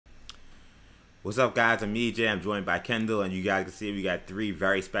What's up, guys? I'm EJ. I'm joined by Kendall, and you guys can see we got three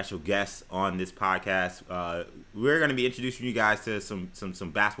very special guests on this podcast. We're going to be introducing you guys to some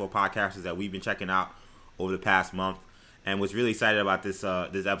basketball podcasters that we've been checking out over the past month. And what's really excited about this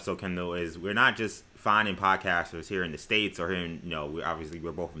episode, Kendall, is we're not just finding podcasters here in the States or here in,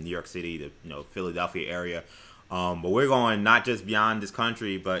 we're both from New York City, the Philadelphia area. But we're going not just beyond this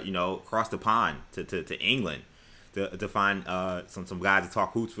country, but across the pond to England to find some guys to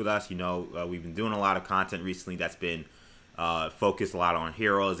talk hoops with us. We've been doing a lot of content recently that's been focused a lot on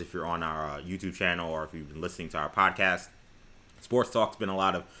heroes. If you're on our YouTube channel or if you've been listening to our podcast, Sports Talk's been a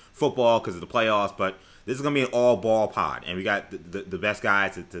lot of football because of the playoffs, but this is going to be an all-ball pod, and we got the best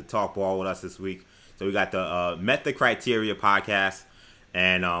guys to talk ball with us this week. So we got the Met the Criteria podcast,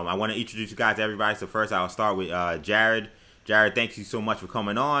 and I want to introduce you guys to everybody. So first I'll start with Jared. Jared, thank you so much for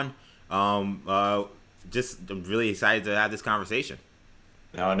coming on. I'm really excited to have this conversation.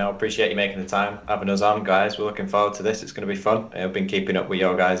 No, appreciate you making the time, having us on, guys. We're looking forward to this. It's going to be fun. I've been keeping up with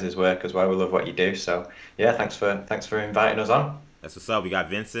your guys' work as well. We love what you do. So, yeah, thanks for inviting us on. That's what's up. We got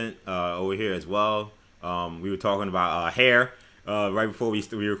Vincent over here as well. We were talking about hair. Right before we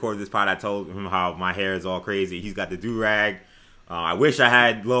recorded this pod, I told him how my hair is all crazy. He's got the do-rag. I wish I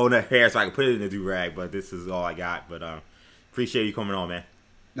had low enough hair so I could put it in the do-rag, but this is all I got. But appreciate you coming on, man.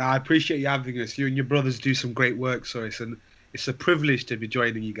 No, I appreciate you having us. You and your brothers do some great work, so it's a privilege to be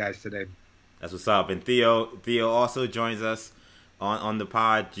joining you guys today. That's what's up. And Theo also joins us on the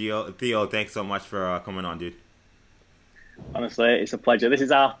pod. Theo, thanks so much for coming on, dude. Honestly, it's a pleasure. This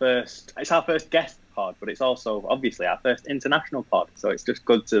is our first guest pod, but it's also obviously our first international pod. So it's just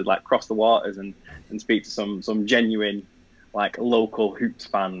good to cross the waters and speak to some genuine local hoops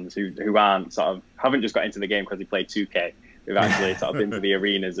fans who haven't just got into the game because they played 2K. We've actually been to the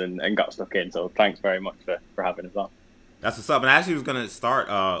arenas and got stuck in. So thanks very much for having us on. That's what's up. And I actually was going to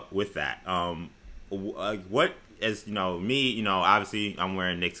start with that. What is, me, obviously I'm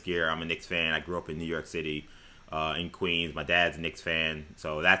wearing Knicks gear. I'm a Knicks fan. I grew up in New York City, in Queens. My dad's a Knicks fan.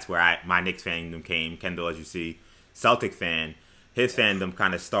 So that's where my Knicks fandom came. Kendall, as you see, Celtic fan. His fandom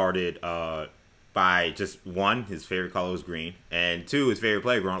kind of started by just one, his favorite color was green, and two, his favorite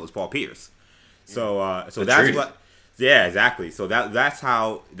player growing up was Paul Pierce. So that's what. Yeah, exactly. So that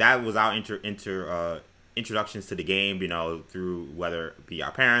was our introductions to the game, through whether it be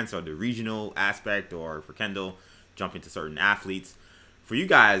our parents or the regional aspect, or for Kendall, jumping to certain athletes. For you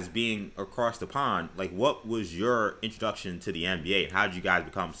guys being across the pond, what was your introduction to the NBA? How did you guys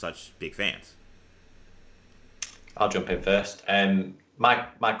become such big fans? I'll jump in first.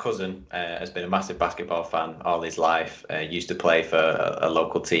 My cousin has been a massive basketball fan all his life. Used to play for a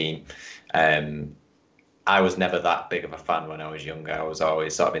local team. I was never that big of a fan when I was younger. I was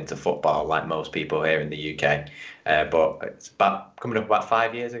always into football, like most people here in the UK. But it's coming up about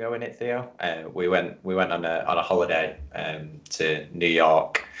 5 years ago, isn't it, Theo? We went on a holiday to New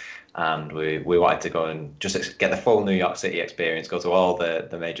York, and we wanted to go and just get the full New York City experience, go to all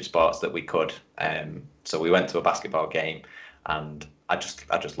the major sports that we could. So we went to a basketball game, and I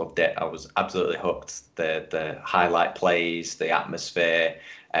just loved it. I was absolutely hooked. The highlight plays, the atmosphere,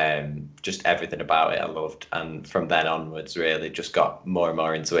 just everything about it I loved. And from then onwards, really just got more and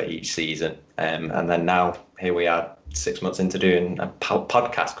more into it each season. And then now here we are 6 months into doing a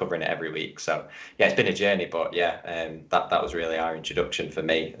podcast covering it every week. So yeah, it's been a journey, but yeah, that was really our introduction for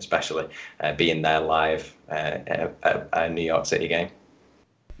me, especially being there live at a New York City game.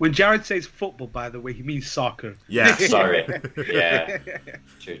 When Jared says football, by the way, he means soccer. Yeah. Sorry. Yeah.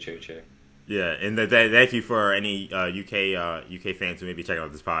 True. Yeah, and thank you for any UK fans who may be checking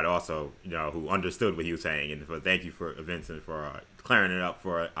out this pod also, who understood what he was saying, and thank you for Vincent for clearing it up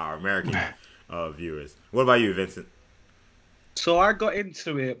for our American viewers. What about you, Vincent? So I got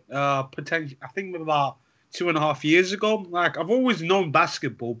into it potentially, I think about 2.5 years ago. I've always known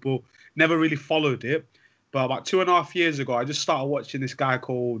basketball, but never really followed it. But about 2.5 years ago, I just started watching this guy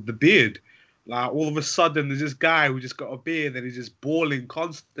called The Beard. All of a sudden, there's this guy who just got a beard and he's just balling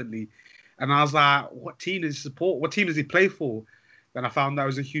constantly. And I was like, what team does he support? What team does he play for? Then I found out it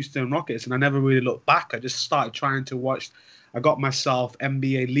was the Houston Rockets, and I never really looked back. I just started trying to watch. I got myself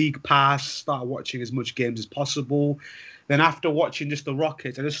NBA League Pass, started watching as much games as possible. Then after watching just the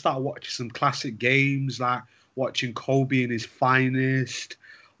Rockets, I just started watching some classic games, like watching Kobe in his finest,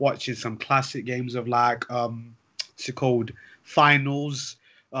 watching some classic games of what's it called, finals,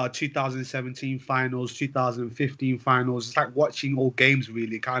 2017 finals, 2015 finals. It's like watching all games,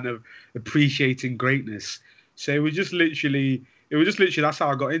 really, kind of appreciating greatness. So it was just literally that's how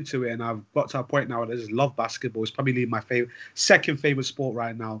I got into it, and I've got to a point now where I just love basketball. It's probably my second favorite sport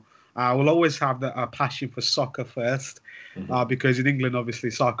right now, I will always have a passion for soccer first, because in England,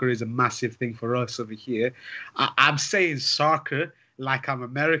 obviously, soccer is a massive thing for us over here. I'm saying soccer like I'm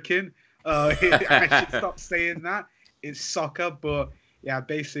American. I should stop saying that. It's soccer, but yeah,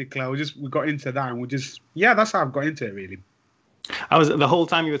 basically, we got into that, and that's how I've got into it, really. I was the whole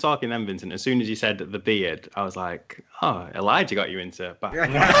time you were talking then, Vincent. As soon as you said the beard, I was like, "Oh, Elijah got you into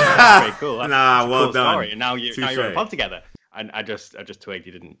basketball. That's very cool. That's a well cool done. Story. And now you're on a pod together." And I just twigged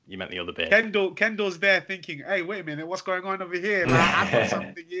you meant the other beard. Kendall's there thinking, "Hey, wait a minute, what's going on over here? Like, I've got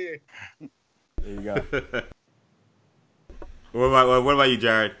something here." There you go. What about you,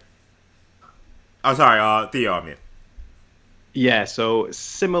 Jared? I'm sorry, Theo. I mean. Yeah, so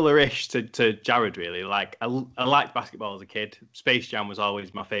similar-ish to Jared, really. Like, I liked basketball as a kid. Space Jam was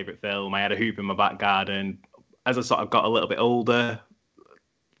always my favourite film. I had a hoop in my back garden. As I sort of got a little bit older,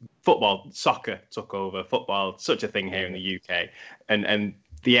 soccer took over. Football, such a thing here in the UK. And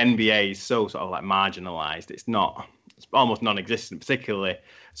the NBA is so sort of like marginalised. It's almost non-existent, particularly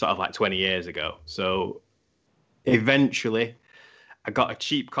sort of like 20 years ago. So eventually, I got a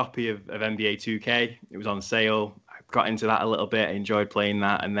cheap copy of NBA 2K. It was on sale. Got into that a little bit, enjoyed playing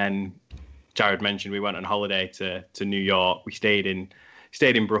that, and then Jared mentioned we went on holiday to New York. We stayed in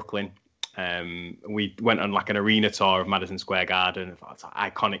Brooklyn. We went on like an arena tour of Madison Square Garden. It's an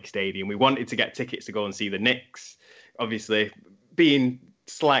iconic stadium. We wanted to get tickets to go and see the Knicks. Obviously, being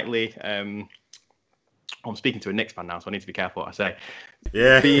slightly I'm speaking to a Knicks fan now, so I need to be careful what I say.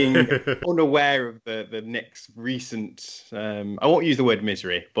 Yeah. Being unaware of the Knicks' recent, I won't use the word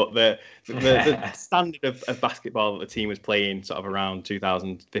misery, but the standard of basketball that the team was playing sort of around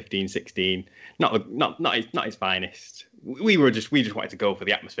 2015-16, not his finest. We just wanted to go for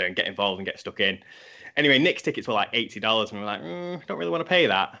the atmosphere and get involved and get stuck in. Anyway, Knicks tickets were like $80, and we were like, don't really want to pay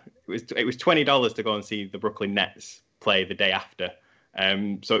that. It was $20 to go and see the Brooklyn Nets play the day after.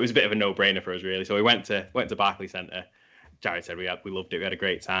 So it was a bit of a no-brainer for us, really. So we went to Barclays Center. Jared said we loved it. We had a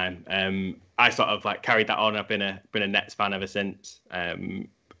great time. I sort of like carried that on. I've been a Nets fan ever since.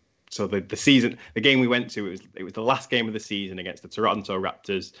 So the game we went to, it was the last game of the season against the Toronto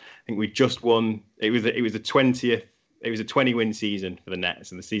Raptors. I think we just won. It was a 20-win season for the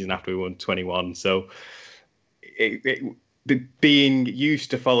Nets, and the season after we won 21. So being used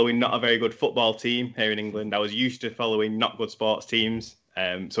to following not a very good football team here in England, I was used to following not good sports teams.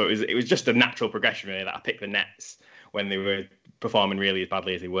 So it was just a natural progression, really, that I picked the Nets when they were performing really as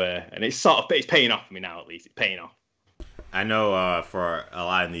badly as they were, and it's paying off for me now. At least it's paying off. I know for a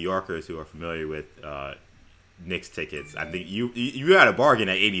lot of New Yorkers who are familiar with Knicks tickets, I think you had a bargain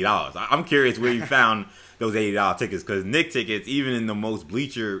at $80. I'm curious where you found those $80 tickets, because Knicks tickets, even in the most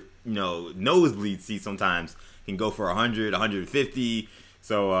bleacher, nosebleed seats, sometimes can go for $100, $150.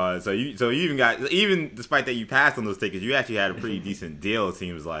 So you even got, even despite that you passed on those tickets, you actually had a pretty decent deal, it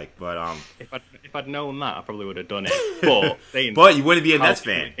seems like. But if I'd known that, I probably would have done it. But you wouldn't be a Nets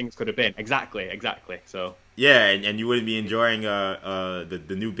fan. Things could have been exactly. So yeah, and you wouldn't be enjoying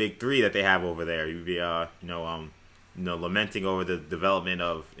the new big three that they have over there. You'd be lamenting over the development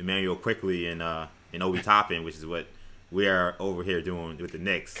of Emmanuel Quickley and Obi Toppin, which is what we are over here doing with the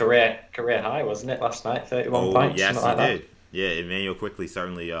Knicks. Career high, wasn't it, last night? 31 points. Yes, he like did. Yeah, Emmanuel Quickley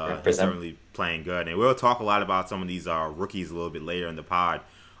certainly playing good, and we'll talk a lot about some of these rookies a little bit later in the pod,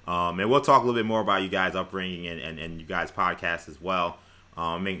 and we'll talk a little bit more about you guys' upbringing and you guys' podcasts as well.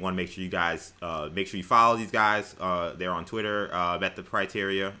 Want to make sure you guys make sure you follow these guys. They're on Twitter, at the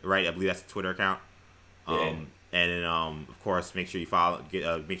Criteria, right? I believe that's the Twitter account. And then of course make sure you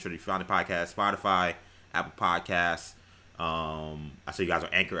make sure you find the podcast Spotify, Apple Podcasts. I saw you guys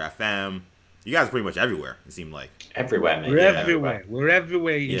on Anchor FM. You guys are pretty much everywhere, it seemed like. Everywhere, man. We're everywhere. We're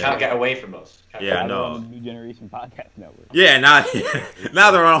everywhere. You can't get away from us. No. New Generation Podcast Network. Yeah, now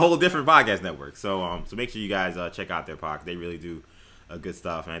they're on a whole different podcast network. So make sure you guys check out their podcast. They really do good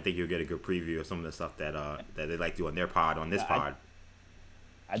stuff, and I think you'll get a good preview of some of the stuff that they like to do on their pod, on this pod.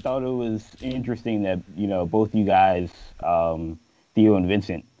 I thought it was interesting that both you guys, Theo and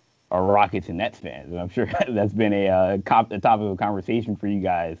Vincent, are Rockets and Nets fans, and I'm sure that's been a topic of conversation for you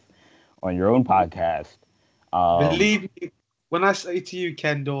guys on your own podcast. Believe me, when I say to you,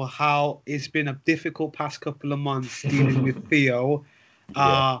 Kendall, how it's been a difficult past couple of months dealing with Theo,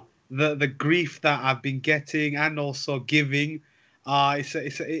 the grief that I've been getting and also giving,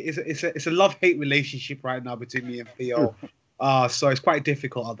 it's a love-hate relationship right now between me and Theo. So it's quite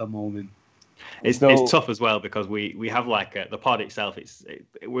difficult at the moment. It's tough as well, because we have like the pod itself.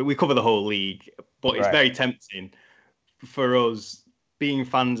 We cover the whole league, but it's very tempting for us, being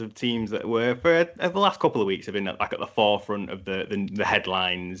fans of teams that were for the last couple of weeks have been at the forefront of the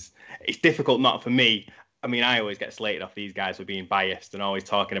headlines. It's difficult not for me. I mean, I always get slated off these guys for being biased and always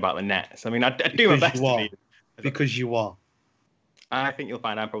talking about the Nets. I mean, I do my best to be. Because you are. I think you'll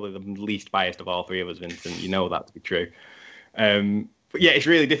find I'm probably the least biased of all three of us, Vincent. You know that to be true. But yeah, it's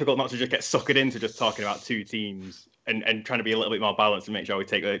really difficult not to just get suckered into just talking about two teams and trying to be a little bit more balanced and make sure we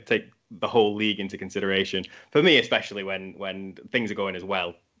take the whole league into consideration. For me, especially when things are going as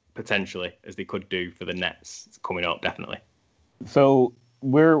well, potentially, as they could do for the Nets coming up, definitely. So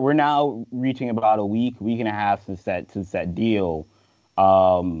we're now reaching about a week and a half since that deal.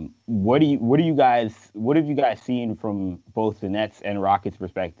 What have you guys seen from both the Nets and Rockets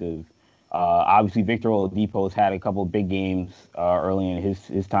perspective? Obviously, Victor Oladipo's had a couple of big games early in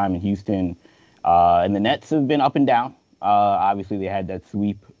his time in Houston, and the Nets have been up and down. Obviously, they had that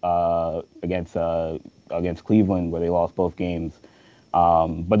sweep against Cleveland where they lost both games,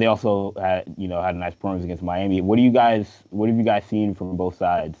 but they also had a nice performance against Miami. What have you guys seen from both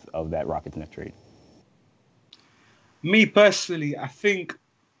sides of that Rockets Nets trade? Me personally, I think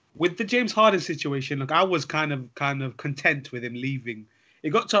with the James Harden situation, look, I was kind of content with him leaving.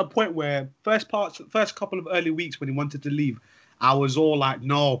 It got to a point where first couple of early weeks when he wanted to leave, I was all like,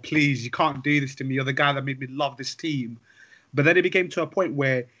 no, please, you can't do this to me. You're the guy that made me love this team. But then it became to a point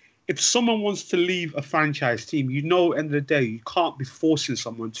where if someone wants to leave a franchise team, at the end of the day, you can't be forcing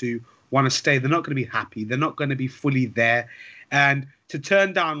someone to want to stay. They're not going to be happy. They're not going to be fully there. And to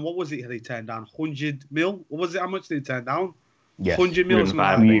turn down, what was it they turned down? 100 mil? What was it? How much did they turn down? Yes. 100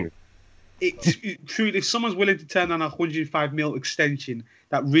 mil. It's truly, if someone's willing to turn down a 105 mil extension,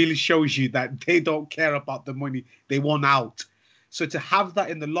 that really shows you that they don't care about the money. They want out. So to have that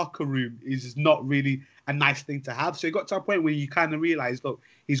in the locker room is not really a nice thing to have. So it got to a point where you kind of realize, look,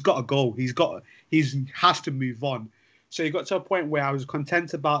 he's got to go. He has to move on. So it got to a point where I was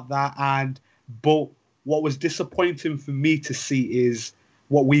content about that. But what was disappointing for me to see is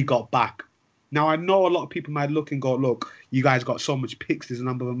what we got back. Now, I know a lot of people might look and go, look, you guys got so much picks. There's a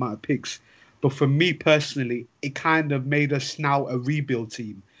number of amount of picks. But for me personally, it kind of made us now a rebuild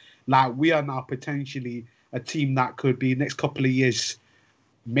team. Like, we are now potentially a team that could be next couple of years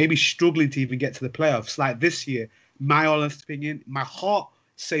maybe struggling to even get to the playoffs. Like this year, my honest opinion, my heart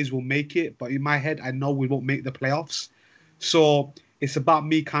says we'll make it, but in my head, I know we won't make the playoffs. So it's about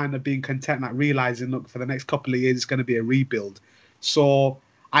me kind of being content, like realizing, look, for the next couple of years, it's going to be a rebuild. So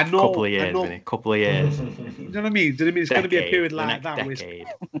I know... Couple of years. You know what I mean? It's going to be a period like that.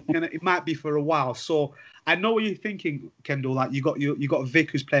 It might be for a while. So I know what you're thinking, Kendall. Like you got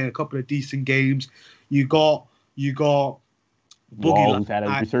Vic who's playing a couple of decent games. You got Boogie, who's had a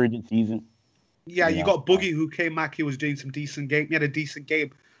resurgent season. Yeah, you got Boogie who came back. He was doing some decent game. He had a decent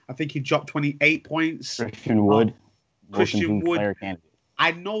game. I think he dropped 28 points. Christian Wood.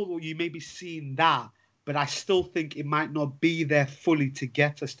 I know you may be seeing that, but I still think it might not be there fully to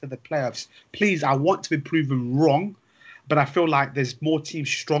get us to the playoffs. Please, I want to be proven wrong, but I feel like there's more teams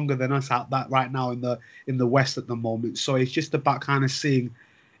stronger than us out that right now in the West at the moment. So it's just about kind of seeing,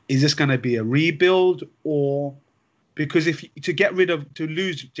 is this going to be a rebuild or... Because to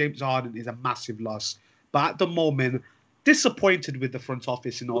lose James Harden is a massive loss. But at the moment, disappointed with the front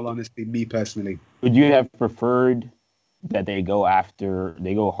office, in all honesty, me personally. Would you have preferred that they go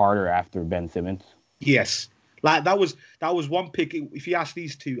harder after Ben Simmons? Yes. Like that was one pick. If you ask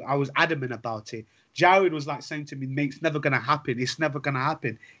these two, I was adamant about it. Jared was like saying to me, mate, it's never going to happen. It's never going to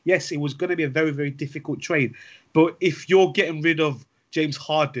happen. Yes, it was going to be a very, very difficult trade. But if you're getting rid of James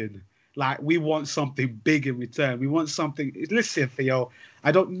Harden, like, we want something big in return. We want something... Listen, Theo,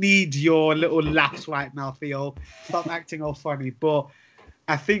 I don't need your little laughs right now, Theo. Stop acting all funny. But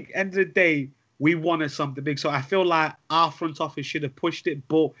I think, end of the day, we wanted something big. So I feel like our front office should have pushed it.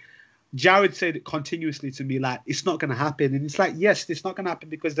 But Jared said it continuously to me, like, it's not going to happen. And it's like, yes, it's not going to happen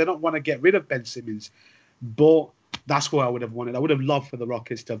because they don't want to get rid of Ben Simmons. But that's what I would have wanted. I would have loved for the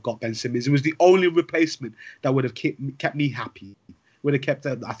Rockets to have got Ben Simmons. It was the only replacement that would have kept me happy. Would have kept,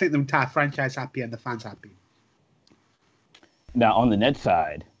 I think, the entire franchise happy and the fans happy. Now, on the Nets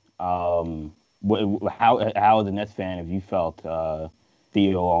side, how as a Nets fan have you felt,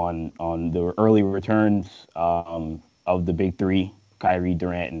 Theo, on the early returns of the big three, Kyrie,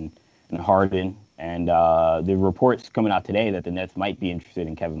 Durant, and Harden, and the reports coming out today that the Nets might be interested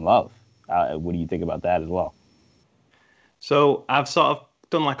in Kevin Love? What do you think about that as well? So I've sort of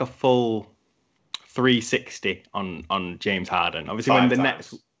done like a full 360 on James Harden. Obviously, when the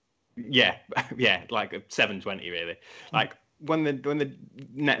Nets, like a 720 really. Like when the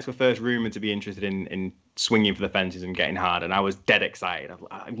Nets were first rumored to be interested in swinging for the fences and getting Harden, I was dead excited.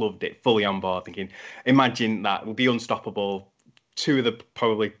 I loved it, fully on board. Thinking, imagine that would be unstoppable.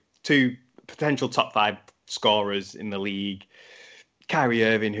 Probably two potential top 5 scorers in the league. Kyrie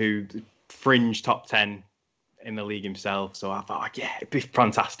Irving, who fringe top 10 in the league himself. So I thought, yeah, it'd be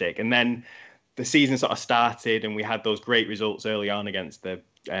fantastic. And then the season sort of started, and we had those great results early on against the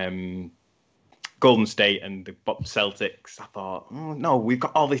Golden State and the Celtics. I thought, oh, no, we've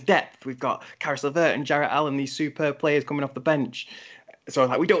got all this depth. We've got Caris LeVert and Jarrett Allen, these superb players coming off the bench. So I was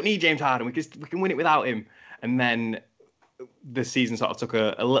like, we don't need James Harden. We can win it without him. And then the season sort of took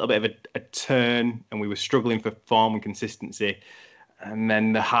a little bit of a turn, and we were struggling for form and consistency. And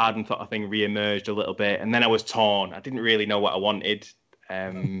then the Harden sort of thing re-emerged a little bit. And then I was torn. I didn't really know what I wanted.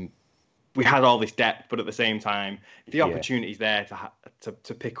 We had all this depth, but at the same time, the opportunity's there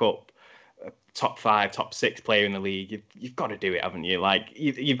to pick up a top 5, top 6 player in the league. You've got to do it, haven't you? Like,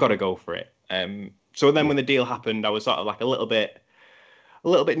 you've got to go for it. So then when the deal happened, I was sort of like a little bit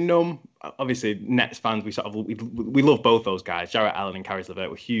numb. Obviously, Nets fans, we love both those guys. Jarrett Allen and Caris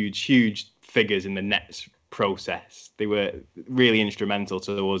LeVert were huge figures in the Nets process. They were really instrumental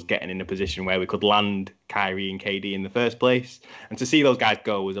to us getting in a position where we could land Kyrie and KD in the first place. And to see those guys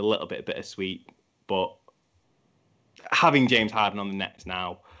go was a little bit bittersweet. But having James Harden on the Nets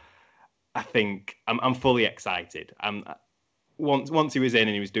now, I think I'm fully excited. Once he was in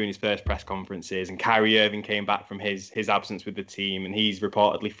and he was doing his first press conferences, and Kyrie Irving came back from his absence with the team, and he's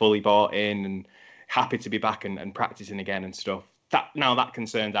reportedly fully bought in and happy to be back and practicing again and stuff. That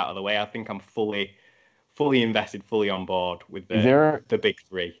concern's out of the way. I think I'm fully invested, fully on board with the big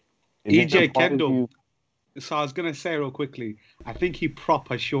three. EJ Kendall. So I was going to say real quickly, I think he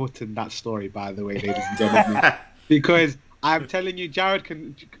proper shortened that story, by the way, ladies and gentlemen. Because I'm telling you, Jared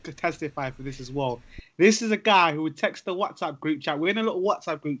can testify for this as well. This is a guy who would text the WhatsApp group chat. We're in a little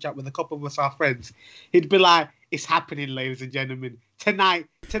WhatsApp group chat with a couple of us, our friends. He'd be like, it's happening, ladies and gentlemen. Tonight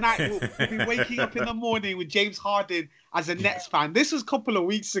we'll be waking up in the morning with James Harden as a Nets fan. This was a couple of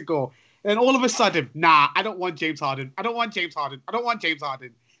weeks ago. And all of a sudden, nah, I don't want James Harden. I don't want James Harden. I don't want James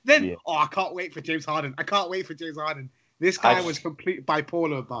Harden. Then, I can't wait for James Harden. I can't wait for James Harden. This guy was complete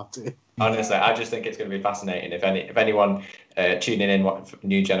bipolar about it. Honestly, I just think it's going to be fascinating. If anyone tuning in,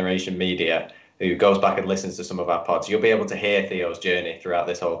 New Generation Media, who goes back and listens to some of our pods, you'll be able to hear Theo's journey throughout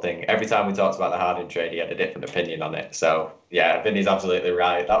this whole thing. Every time we talked about the Harden trade, he had a different opinion on it. So yeah, Vinny's absolutely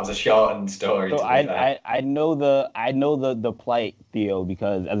right. That was a shortened story. So I know the plight, Theo,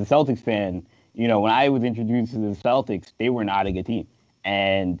 because as a Celtics fan, you know, when I was introduced to the Celtics, they were not a good team,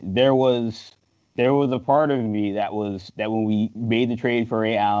 and there was a part of me that when we made the trade for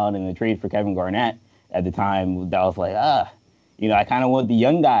Ray Allen and the trade for Kevin Garnett at the time, that was like, you know, I kind of want the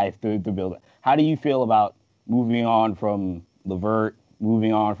young guys to build it. How do you feel about moving on from LeVert,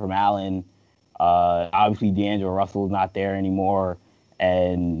 moving on from Allen? Obviously, D'Angelo Russell is not there anymore.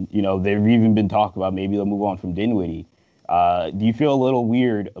 And, you know, there've even been talk about maybe they'll move on from Dinwiddie. Do you feel a little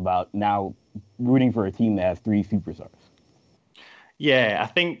weird about now rooting for a team that has 3 superstars? Yeah, I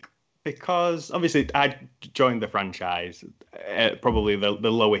think because obviously I joined the franchise at probably the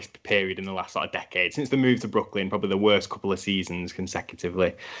lowest period in the last sort of decade. Since the move to Brooklyn, probably the worst couple of seasons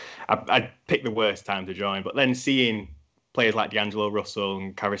consecutively. I picked the worst time to join, but then seeing players like D'Angelo Russell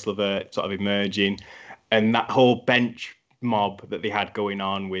and Caris LeVert sort of emerging, and that whole bench mob that they had going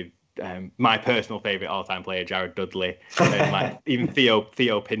on with my personal favourite all-time player, Jared Dudley, and like even Theo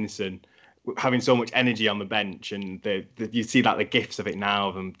Pinson, having so much energy on the bench, and you see that the gifs of it now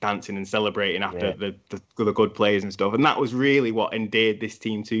of them dancing and celebrating after the good plays and stuff, and that was really what endeared this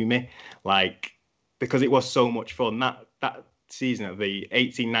team to me, like, because it was so much fun. That season of the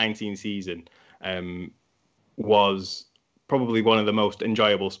 18-19 season was probably one of the most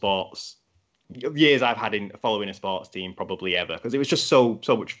enjoyable sports years I've had in following a sports team probably ever, because it was just so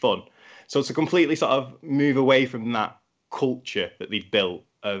much fun. So to completely sort of move away from that culture that they'd built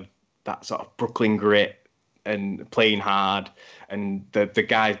of that sort of Brooklyn grit and playing hard, and the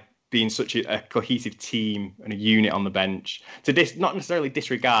guys being such a cohesive team and a unit on the bench, to not necessarily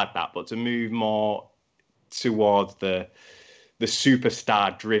disregard that, but to move more towards the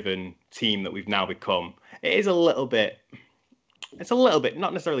superstar-driven team that we've now become. It is a little bit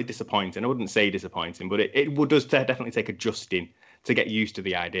not necessarily disappointing. I wouldn't say disappointing, but it does definitely take adjusting to get used to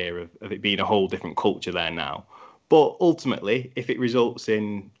the idea of it being a whole different culture there now. But ultimately, if it results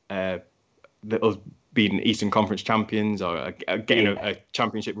in us being Eastern Conference champions or getting a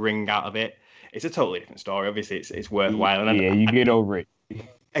championship ring out of it, it's a totally different story. Obviously, it's worthwhile. And you get over it.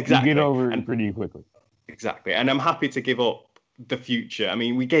 Exactly. You get over it pretty quickly. Exactly. And I'm happy to give up the future. I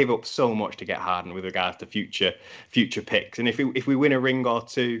mean, we gave up so much to get Harden with regards to future picks. And if we win a ring or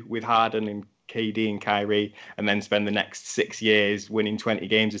two with Harden and KD and Kyrie, and then spend the next 6 years winning 20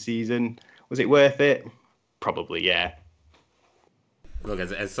 games a season, was it worth it? Probably, yeah. Look,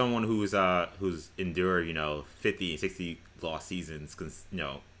 as someone who's endured, 50 and 60 lost seasons,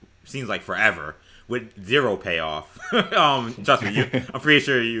 seems like forever with zero payoff. Trust me, I'm pretty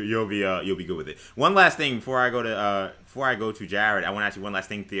sure you'll be good with it. One last thing before I go to Jared, I want to ask you one last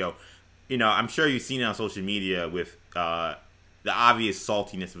thing, Theo. You know, I'm sure you've seen it on social media with the obvious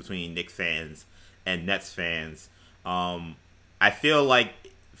saltiness between Knicks fans and Nets fans. I feel like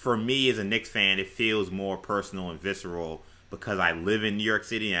for me as a Knicks fan, it feels more personal and visceral because I live in New York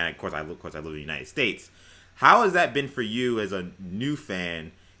City, and of course I live in the United States. How has that been for you as a new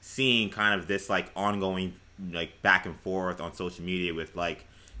fan, seeing kind of this like ongoing like back and forth on social media with like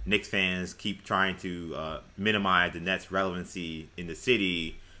Knicks fans keep trying to minimize the Nets' relevancy in the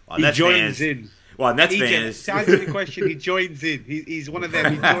city? He joins in. Well, Nets fans. To answer the question, he joins in. He's one of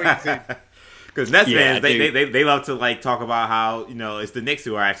them. He joins in. Because Nets fans, they love to like talk about how, you know, it's the Knicks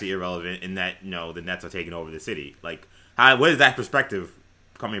who are actually irrelevant in that, you know, the Nets are taking over the city. Like, what is that perspective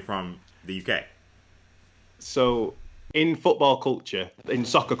coming from the UK? So in football culture, in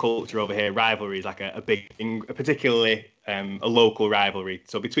soccer culture over here, rivalry is like a big thing, particularly a local rivalry.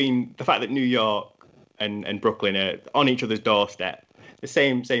 So between the fact that New York and Brooklyn are on each other's doorstep, the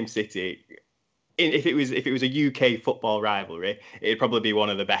same city. If it was a UK football rivalry, it'd probably be one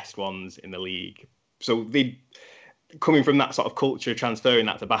of the best ones in the league. So coming from that sort of culture, transferring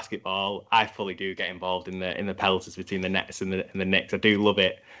that to basketball, I fully do get involved in the pelters between the Nets and the Knicks. I do love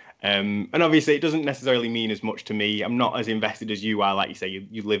it. And obviously, it doesn't necessarily mean as much to me. I'm not as invested as you are. Like you say,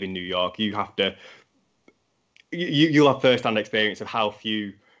 you live in New York. You have to. You'll have first-hand experience of how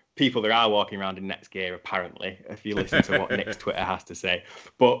few people there are walking around in Nets gear, apparently, if you listen to what Knicks Twitter has to say.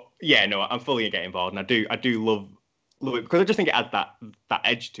 But yeah, no, I'm fully going to get involved, and I do love it because I just think it adds that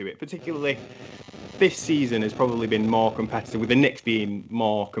edge to it. Particularly, this season has probably been more competitive, with the Knicks being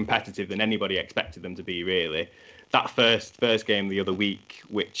more competitive than anybody expected them to be. Really, that first game the other week,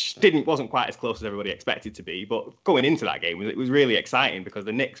 which wasn't quite as close as everybody expected to be, but going into that game, it was really exciting because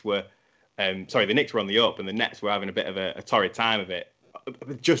the Knicks were, the Knicks were on the up, and the Nets were having a bit of a torrid time of it.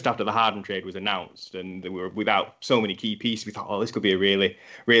 Just after the Harden trade was announced and they were without so many key pieces, we thought, oh, this could be a really,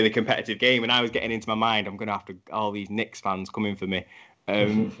 really competitive game. And I was getting into my mind, I'm going to have all these Knicks fans coming for me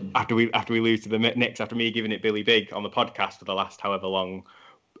after we lose to the Knicks, after me giving it Billy Big on the podcast for the last however long.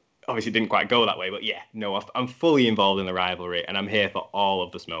 Obviously, it didn't quite go that way, but yeah, no, I'm fully involved in the rivalry and I'm here for all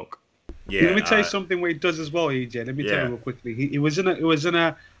of the smoke. Yeah, let me tell you something what he does as well, EJ. Let me tell you real quickly. It was in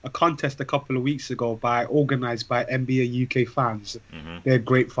a contest a couple of weeks ago organised by NBA UK fans. Mm-hmm. They're a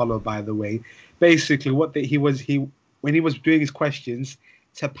great follow, by the way. Basically, when he was doing his questions,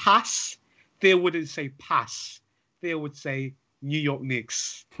 to pass, they wouldn't say pass. They would say New York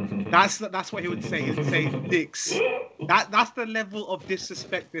Knicks. That's what he would say. He would say Knicks. That's the level of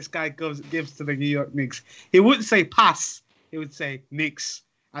disrespect this guy gives to the New York Knicks. He wouldn't say pass. He would say Knicks.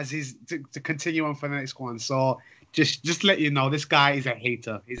 As he's to continue on for the next one. So just let you know, this guy is a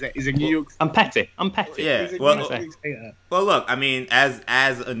hater. He's a New York. I'm petty. Yeah. Well, look. I mean, as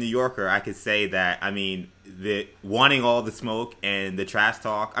a New Yorker, I could say that. I mean, the wanting all the smoke and the trash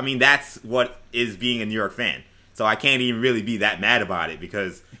talk. I mean, that's what is being a New York fan. So I can't even really be that mad about it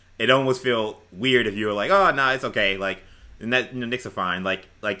because it almost feel weird if you were like, oh no, it's okay. Like, and that Knicks are fine. Like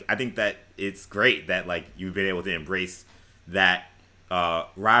I think that it's great that like you've been able to embrace that.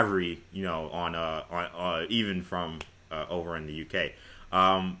 Rivalry, you know, on even from over in the UK.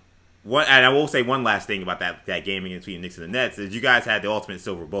 And I will say one last thing about that game between the Knicks and the Nets is you guys had the ultimate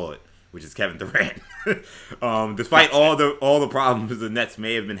silver bullet, which is Kevin Durant. Despite all the problems the Nets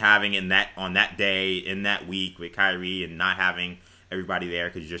may have been having on that day in that week with Kyrie and not having everybody there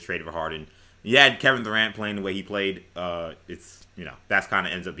because you just traded for Harden, you had Kevin Durant playing the way he played. It's, you know, that's kind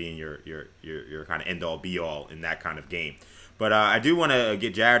of ends up being your kind of end all be all in that kind of game. But I do want to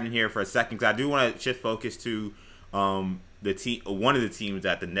get Jared in here for a second because I do want to shift focus to the team, one of the teams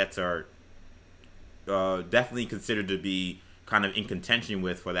that the Nets are definitely considered to be kind of in contention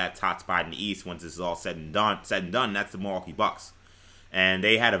with for that top spot in the East once this is all said and done. That's the Milwaukee Bucks, and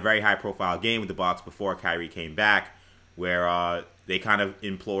they had a very high profile game with the Bucks before Kyrie came back, where they kind of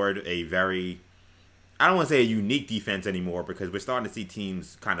implored a very, I don't want to say a unique defense anymore because we're starting to see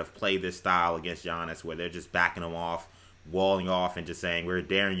teams kind of play this style against Giannis where they're just backing him off, walling off and just saying, we're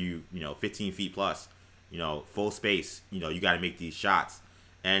daring you, 15 feet plus, full space, you got to make these shots.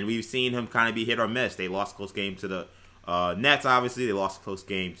 And we've seen him kind of be hit or miss. They lost a close game to the Nets, obviously. They lost a close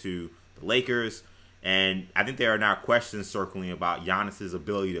game to the Lakers. And I think there are now questions circling about Giannis's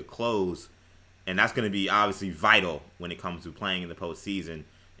ability to close. And that's going to be obviously vital when it comes to playing in the postseason.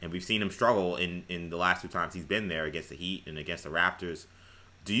 And we've seen him struggle in the last two times he's been there against the Heat and against the Raptors.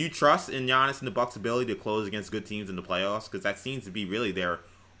 Do you trust in Giannis and the Bucks' ability to close against good teams in the playoffs? Because that seems to be really their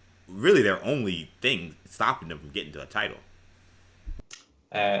only thing stopping them from getting to a title.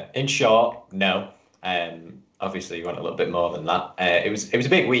 In short, no. Obviously, you want a little bit more than that. It was a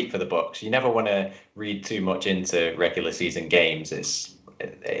big week for the Bucks. You never want to read too much into regular season games.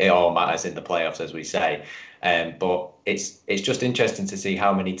 It all matters in the playoffs, as we say. But it's just interesting to see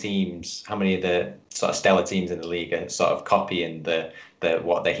how many of the sort of stellar teams in the league are sort of copying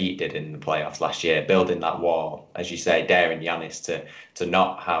what the Heat did in the playoffs last year, building that wall, as you say, daring Giannis to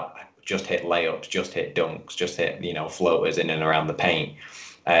not have just hit layups, just hit dunks, just hit floaters in and around the paint.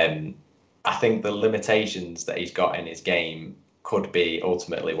 I think the limitations that he's got in his game could be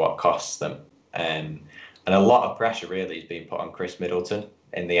ultimately what costs them. And a lot of pressure really is being put on Chris Middleton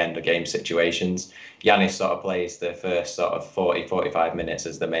in the end of game situations. Giannis sort of plays the first sort of 45 minutes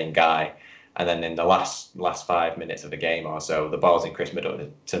as the main guy. And then in the last 5 minutes of the game or so, the ball's in Chris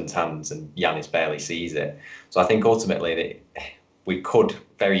Middleton's hands and Giannis barely sees it. So I think ultimately we could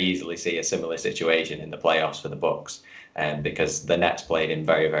very easily see a similar situation in the playoffs for the Bucks. Because the Nets played him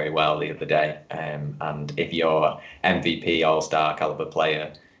very, very well the other day. And if your MVP All-Star caliber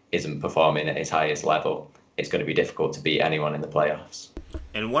player isn't performing at his highest level, it's going to be difficult to beat anyone in the playoffs.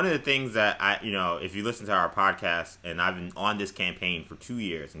 And one of the things that if you listen to our podcast, and I've been on this campaign for 2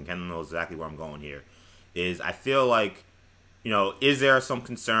 years, and Kendall knows exactly where I'm going here, is I feel like, is there some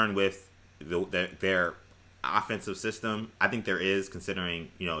concern with their offensive system? I think there is, considering,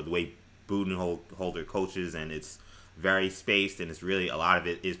 the way Budenholzer coaches, and it's very spaced, and it's really a lot of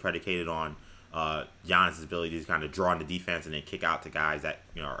it is predicated on Giannis' ability to kind of draw on the defense and then kick out to guys that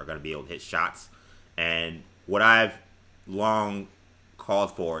are going to be able to hit shots. And what I've long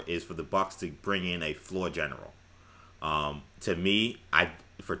called for is for the Bucks to bring in a floor general. To me,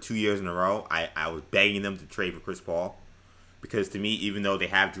 for 2 years in a row, I was begging them to trade for Chris Paul, because to me, even though they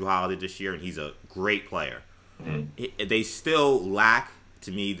have Jrue Holiday this year and he's a great player, they still lack,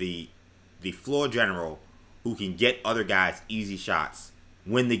 to me, the floor general who can get other guys easy shots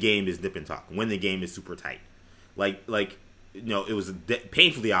when the game is nip and tuck, when the game is super tight. It was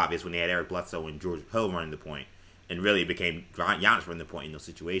painfully obvious when they had Eric Bledsoe and George Hill running the point, and really it became Giannis running the point in those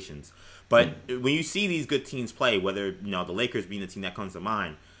situations. But when you see these good teams play, whether the Lakers being the team that comes to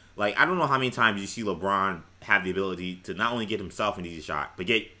mind, I don't know how many times you see LeBron have the ability to not only get himself an easy shot, but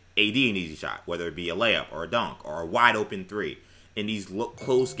get AD an easy shot, whether it be a layup or a dunk or a wide open three in these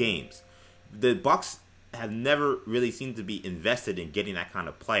close games. The Bucks have never really seemed to be invested in getting that kind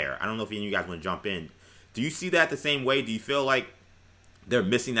of player. I don't know if any of you guys want to jump in. Do you see that the same way? Do you feel like they're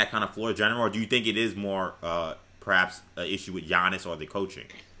missing that kind of floor general, or do you think it is more perhaps an issue with Giannis or the coaching?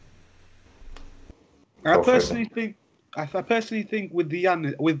 I personally think with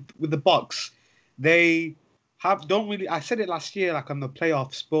the Bucks, they don't really. I said it last year, on the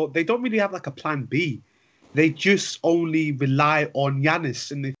playoffs, but they don't really have a plan B. They just only rely on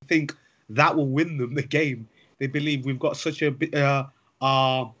Giannis, and they think that will win them the game. They believe we've got such an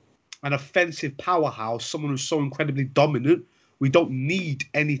offensive powerhouse, someone who's so incredibly dominant. We don't need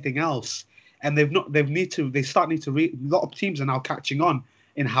anything else. And a lot of teams are now catching on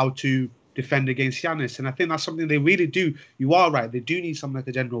in how to defend against Giannis. And I think that's something they really do. You are right. They do need someone like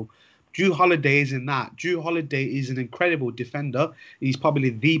a general. Jrue Holiday is in that. Jrue Holiday is an incredible defender. He's probably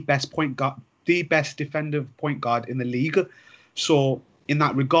the best defensive point guard in the league. So in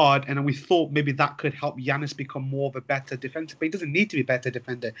that regard, and we thought maybe that could help Giannis become more of a better defender, but he doesn't need to be a better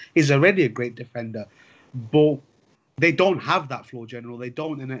defender. He's already a great defender, but they don't have that floor general. They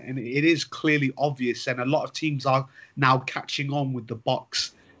don't, and it is clearly obvious, and a lot of teams are now catching on with the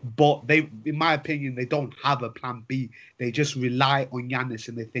Bucks, but in my opinion, they don't have a plan B. They just rely on Giannis,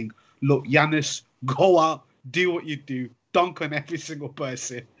 and they think, look, Giannis, go out, do what you do, dunk on every single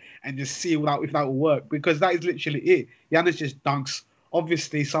person, and just see if that will work, because that is literally it. Giannis just dunks.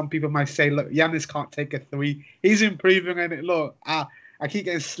 Obviously, some people might say, look, Giannis can't take a three. He's improving on it. Look, I keep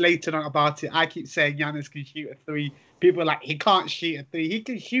getting slated on about it. I keep saying Giannis can shoot a three. People are like, he can't shoot a three. He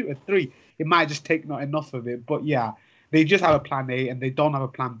can shoot a three. It might just take not enough of it. But yeah, they just have a plan A and they don't have a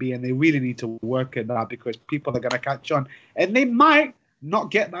plan B, and they really need to work at that, because people are going to catch on. And they might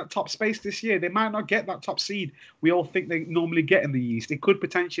not get that top space this year. They might not get that top seed we all think they normally get in the East. It could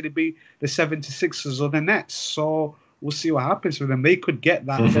potentially be the 76ers or the Nets. So we'll see what happens with them. They could get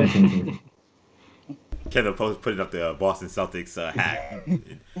that. Kendall putting up the Boston Celtics hat.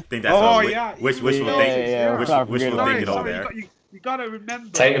 I think that's wishful thinking over there. You got to remember.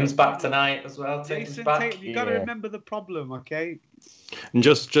 Tatum's back tonight as well. Tatum's back. You got to remember the problem, okay? And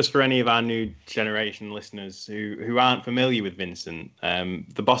just for any of our new generation listeners who aren't familiar with Vincent,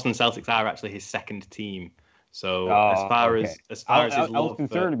 the Boston Celtics are actually his second team. So as far as his I was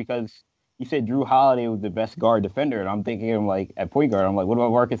concerned because you said Jrue Holiday was the best guard defender, and I'm thinking at point guard, I'm like, what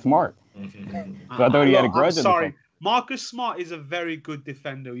about Marcus Smart? So I thought he had a grudge. Marcus Smart is a very good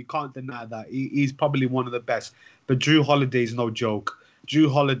defender. You can't deny that. He's probably one of the best. But Drew Holiday is no joke. Drew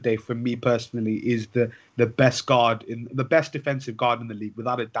Holiday, for me personally, is the best defensive guard in the league,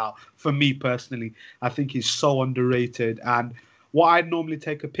 without a doubt. For me personally, I think he's so underrated. And what I normally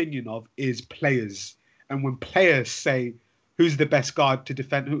take opinion of is players. And when players say who's the best guard to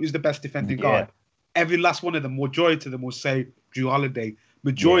defend, who is the best defending guard, every last one of them, majority of them will say Drew Holiday.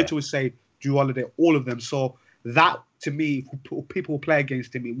 Majority will say Drew Holiday, all of them. So that, to me, if people play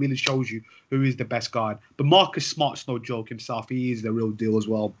against him, it really shows you who is the best guard. But Marcus Smart's no joke himself. He is the real deal as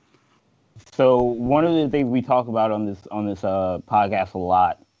well. So one of the things we talk about on this podcast a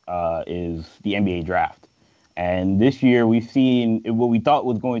lot is the NBA draft. And this year we've seen what we thought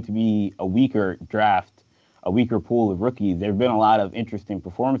was going to be a weaker draft, a weaker pool of rookies. There have been a lot of interesting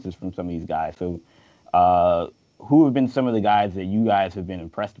performances from some of these guys. So who have been some of the guys that you guys have been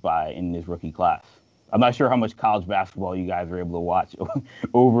impressed by in this rookie class? I'm not sure how much college basketball you guys are able to watch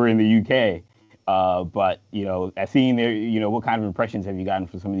over in the UK. But, at seeing their, what kind of impressions have you gotten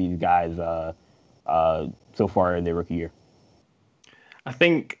from some of these guys so far in their rookie year? I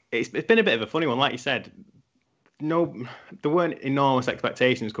think it's been a bit of a funny one. Like you said, no, there weren't enormous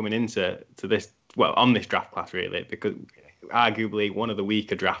expectations coming into this, on this draft class, really, because arguably one of the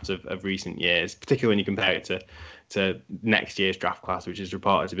weaker drafts of recent years, particularly when you compare it to next year's draft class, which is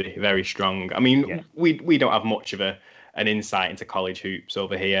reported to be very strong. I mean, we don't have much of an insight into college hoops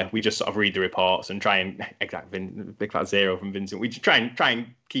over here. We just sort of read the reports and try and big fat zero from Vincent. We just try and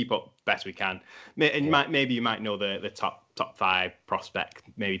keep up best we can. And maybe you might know the top 5 prospect,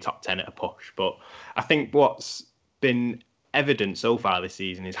 maybe top 10 at a push. But I think what's been evident so far this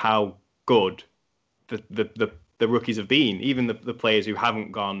season is how good the rookies have been. Even the players who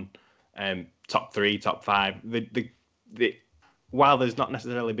haven't gone top 3, top 5. While there's not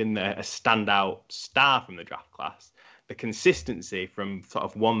necessarily been a standout star from the draft class, the consistency from sort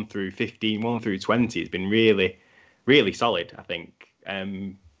of 1 through 15, 1 through 20 has been really, really solid, I think.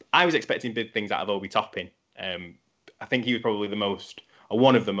 I was expecting big things out of Obi Toppin. I think he was probably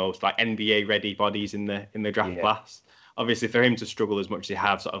one of the most like NBA ready bodies in the draft class. Obviously, for him to struggle as much as he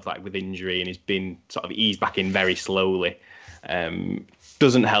has, sort of like with injury, and he's been sort of eased back in very slowly,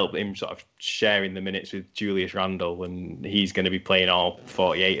 doesn't help him sort of sharing the minutes with Julius Randle, and he's going to be playing all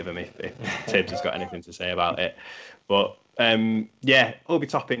 48 of them if Tibbs has got anything to say about it. But Obi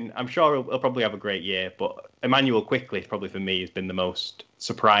Toppin, I'm sure he'll probably have a great year. But Emmanuel Quickley, probably for me, has been the most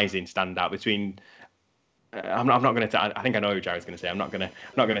surprising standout between. I'm not going to. I think I know who Jared's going to say. I'm not going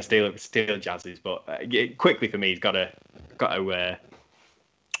to steal Jazz's, but Quickley for me, he's got to get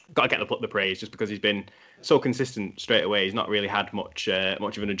the praise just because he's been so consistent straight away. He's not really had much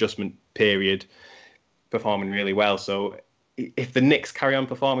of an adjustment period, performing really well. So if the Knicks carry on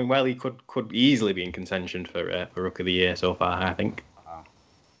performing well, he could easily be in contention for Rook of the Year so far, I think.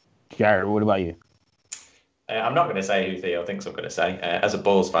 Jared, what about you? I'm not going to say who Theo thinks I'm going to say. As a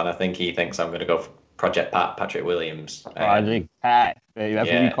Bulls fan, I think he thinks I'm going to go for Project Patrick Williams. Project Pat. Hey, that's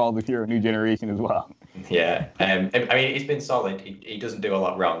what we call the hero new generation as well. Yeah. I mean, he's been solid. He doesn't do a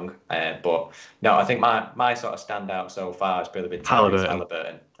lot wrong. But no, I think my sort of standout so far has really been Tyrese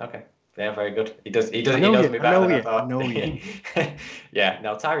Haliburton. Okay. Yeah, very good. He does me better than I thought. Yeah.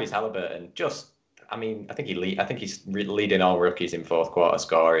 Now Tyrese Haliburton I think he's leading all rookies in fourth quarter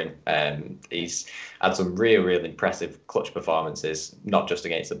scoring. He's had some real impressive clutch performances, not just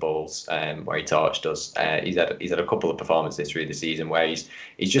against the Bulls, where he torched us. He's had a couple of performances through the season where he's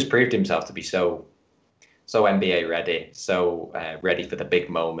just proved himself to be so NBA ready, so ready for the big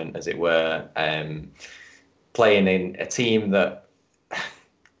moment, as it were. Playing in a team that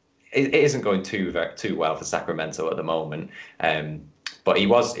it isn't going too well for Sacramento at the moment. But he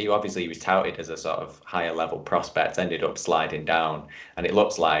was touted as a sort of higher level prospect, ended up sliding down, and it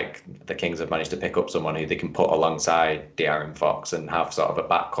looks like the Kings have managed to pick up someone who they can put alongside De'Aaron Fox and have sort of a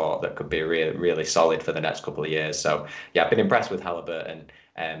backcourt that could be really, really solid for the next couple of years. So yeah, I've been impressed with Haliburton,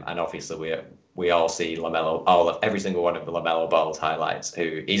 and obviously we all see LaMelo, every single one of the LaMelo Ball's highlights.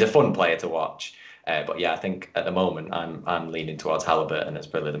 He's a fun player to watch. But yeah, I think at the moment I'm leaning towards Haliburton as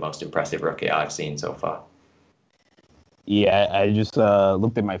probably the most impressive rookie I've seen so far. Yeah, I just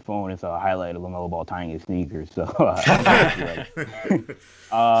looked at my phone and saw a highlight of LaMelo Ball tying his sneakers. So,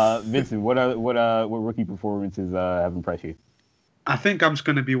 Vincent, what rookie performances have impressed you? I think I'm just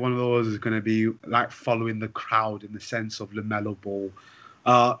going to be one of those who's going to be like following the crowd in the sense of LaMelo Ball.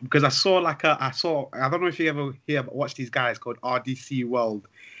 Because I don't know if you ever watched these guys called RDC World.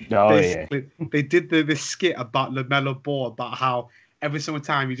 Basically, they did this skit about LaMelo Ball, about how every single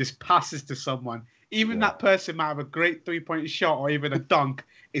time he just passes to someone, even that person might have a great 3-point shot or even a dunk.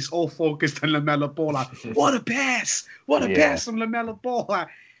 It's all focused on LaMelo Ball. Like, what a pass! What a pass from LaMelo Ball! Like,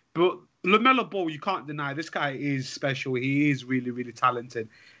 but LaMelo Ball, you can't deny this guy is special. He is really, really talented.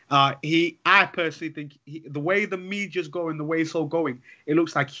 I personally think the way the media's going, the way it's all going, it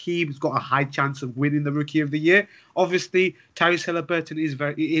looks like he's got a high chance of winning the Rookie of the Year. Obviously, Tyrese Haliburton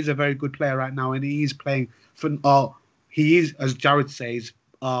is a very good player right now, and he is playing for. He is, as Jared says,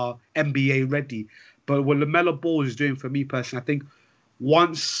 NBA ready. But what LaMelo Ball is doing for me personally, I think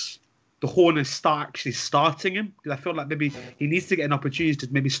once the Hornets start actually starting him, because I feel like maybe he needs to get an opportunity to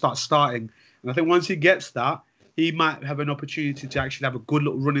maybe start starting. And I think once he gets that, he might have an opportunity to actually have a good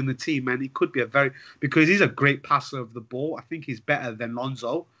little run in the team. And he could be because he's a great passer of the ball. I think he's better than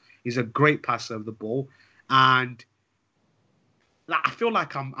Lonzo. He's a great passer of the ball. And I feel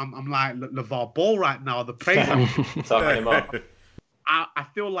like I'm like LeVar Ball right now. The praise Talking him up. I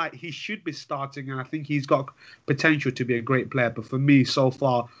feel like he should be starting, and I think he's got potential to be a great player. But for me, so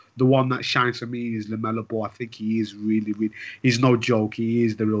far, the one that shines for me is LaMelo Ball. I think he is really, really. He's no joke. He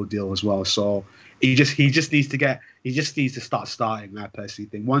is the real deal as well. So he just needs to start starting. I personally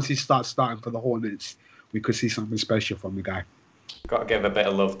think once he starts starting for the Hornets, we could see something special from the guy. Got to give a bit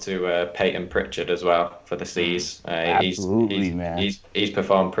of love to Peyton Pritchard as well for the C's. Absolutely, man. He's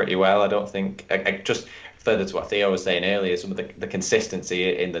performed pretty well. I don't think just further to what Theo was saying earlier, some of the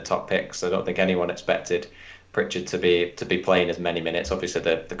consistency in the top picks. I don't think anyone expected Pritchard to be playing as many minutes. Obviously,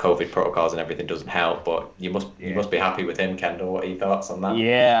 the COVID protocols and everything doesn't help, but you must be happy with him, Kendall. What are your thoughts on that?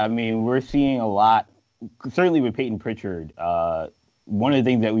 Yeah, I mean, we're seeing a lot, certainly with Peyton Pritchard. One of the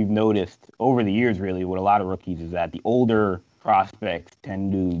things that we've noticed over the years, really, with a lot of rookies, is that the older prospects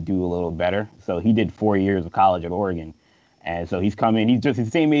tend to do a little better. So he did 4 years of college at Oregon. And so he's come in. He's just the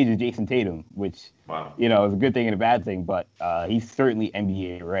same age as Jason Tatum, which, is a good thing and a bad thing. But he's certainly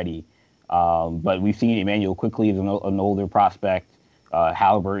NBA ready. But we've seen Emmanuel Quickley as an older prospect,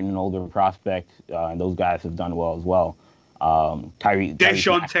 Haliburton, an older prospect, and those guys have done well as well.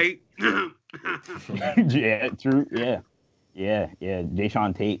 Jae'Sean Tate. Yeah, true. Yeah.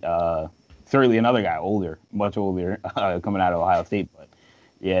 Jae'Sean Tate, certainly another guy, much older, coming out of Ohio State. But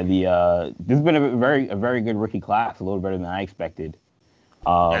yeah, this has been a very good rookie class, a little better than I expected.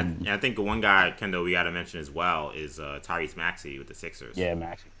 And I think the one guy, Kendall, we got to mention as well is Tyrese Maxey with the Sixers. Yeah,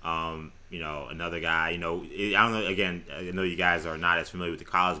 Maxey. Another guy. I don't know. Again, I know you guys are not as familiar with the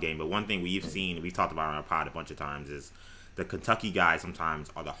college game, but one thing we've talked about on our pod a bunch of times is the Kentucky guys sometimes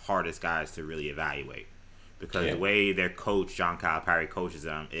are the hardest guys to really evaluate because the way their coach John Calipari coaches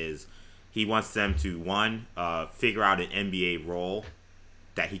them is he wants them to figure out an NBA role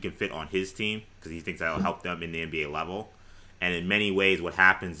that he can fit on his team because he thinks that'll help them in the NBA level. And in many ways, what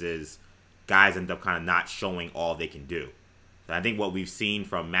happens is guys end up kind of not showing all they can do. So I think what we've seen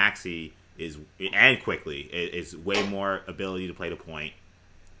from Maxey and Quickley is way more ability to play the point,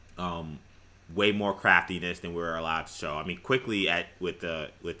 way more craftiness than we're allowed to show. I mean, Quickley with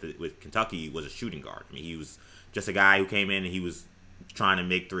Kentucky was a shooting guard. I mean, he was just a guy who came in and he was trying to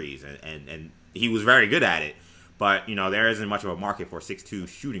make threes, and he was very good at it. But there isn't much of a market for 6'2"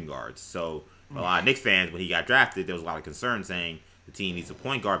 shooting guards. So a lot of Knicks fans, when he got drafted, there was a lot of concern saying the team needs a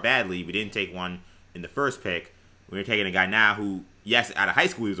point guard badly. We didn't take one in the first pick. We're taking a guy now who, yes, out of high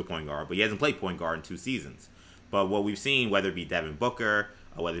school he was a point guard, but he hasn't played point guard in 2 seasons. But what we've seen, whether it be Devin Booker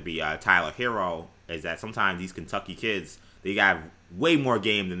or whether it be Tyler Hero, is that sometimes these Kentucky kids, they got way more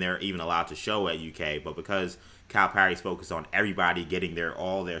game than they're even allowed to show at UK. But because Calipari's focused on everybody getting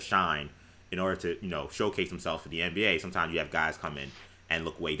all their shine in order to showcase themselves for the NBA, sometimes you have guys come in and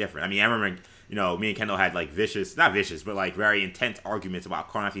look way different. I mean, I remember me and Kendall had like not vicious, but like very intense arguments about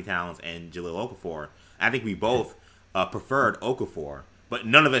Karl-Anthony Towns and Jahlil Okafor. I think we both preferred Okafor, but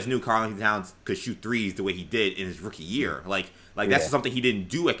none of us knew Karl-Anthony Towns could shoot threes the way he did in his rookie year. Like that's something he didn't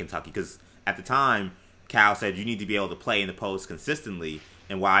do at Kentucky because at the time Cal said you need to be able to play in the post consistently.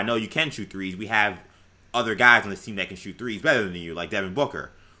 And while I know you can shoot threes, we have other guys on this team that can shoot threes better than you, like Devin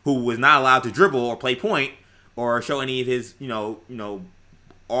Booker, who was not allowed to dribble or play point or show any of his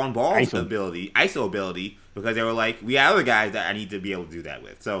on ball ability, ISO ability, because they were like, we have other guys that I need to be able to do that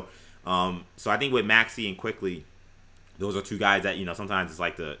with. So I think with Maxey and Quickley, those are 2 guys that sometimes it's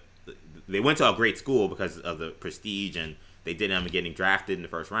like they went to a great school because of the prestige and they didn't end up getting drafted in the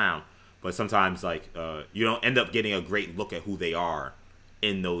first round. But sometimes you don't end up getting a great look at who they are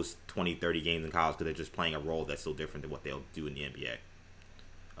in those 20, 30 games in college because they're just playing a role that's so different than what they'll do in the NBA.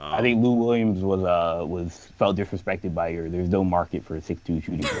 I think Lou Williams felt disrespected by there's no market for a 6'2"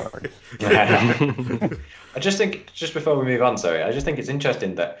 shooting guard. I just think, just before we move on, I just think it's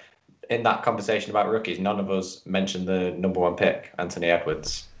interesting that in that conversation about rookies, none of us mentioned the number 1 pick, Anthony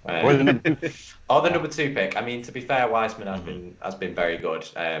Edwards. Or the number 2. Or the number 2 pick. I mean, to be fair, Wiseman has been very good,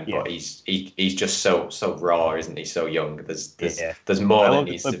 but he's just so raw, isn't he? So young. There's more that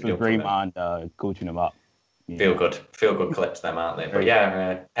needs to be done. Draymond coaching him up. Feel good clips, them, aren't they? But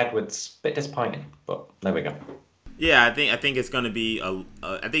yeah, Edwards, a bit disappointing, but there we go. Yeah, I think it's gonna be a little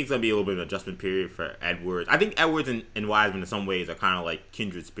bit of an adjustment period for Edwards. I think Edwards and Wiseman in some ways are kind of like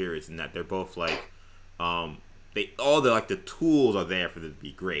kindred spirits in that they're both like, the tools are there for them to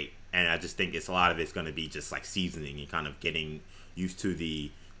be great, and I just think a lot of it's gonna be just like seasoning and kind of getting used to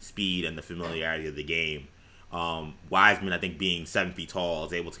the speed and the familiarity of the game. Wiseman, I think, being 7 feet tall,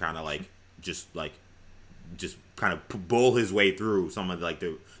 is able to kind of just kind of bull his way through some of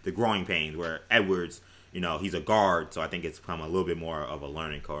the growing pains, where Edwards, he's a guard, so I think it's become a little bit more of a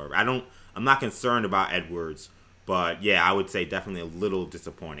learning curve. I'm not concerned about Edwards, but yeah, I would say definitely a little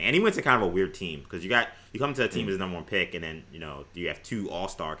disappointing. And he went to kind of a weird team, because you come to a team as the number 1 pick, and then you have 2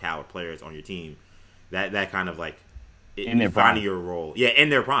 all-star caliber players on your team. That kind of finding your role. Yeah, in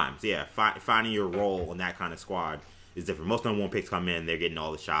their primes. Yeah, finding your role in that kind of squad is different. Most number 1 picks come in, they're getting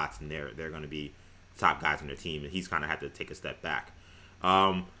all the shots, and they're going to be top guys on their team, and he's kind of had to take a step back.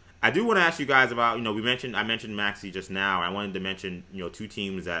 I do want to ask you guys about, I mentioned Maxey just now. I wanted to mention, 2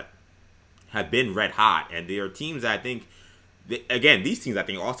 teams that have been red hot, and they are teams that I think, these teams I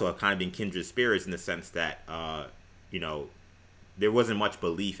think also have kind of been kindred spirits in the sense that, there wasn't much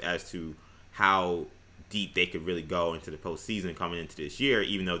belief as to how deep they could really go into the postseason coming into this year,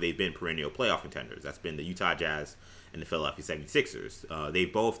 even though they've been perennial playoff contenders. That's been the Utah Jazz and the Philadelphia 76ers. They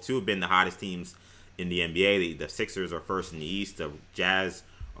both, too, have been the hottest teams in the NBA. The Sixers are first in the East. The Jazz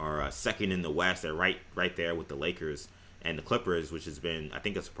are second in the West. They're right there with the Lakers and the Clippers, which has been, I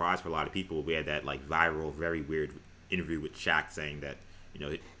think, a surprise for a lot of people. We had that viral, very weird interview with Shaq saying that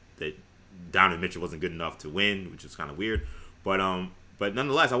that Donovan Mitchell wasn't good enough to win, which is kind of weird. But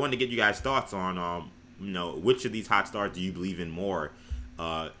nonetheless, I wanted to get you guys' thoughts on which of these hot stars do you believe in more,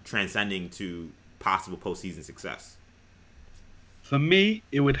 transcending to possible postseason success? For me,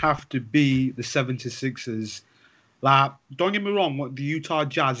 it would have to be the 76ers. Don't get me wrong, what the Utah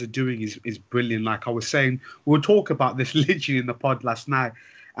Jazz are doing is brilliant. Like I was saying, we'll talk about this literally in the pod last night.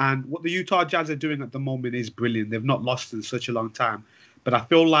 And what the Utah Jazz are doing at the moment is brilliant. They've not lost in such a long time. But I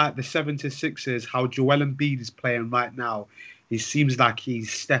feel like the 76ers, how Joel Embiid is playing right now, it seems like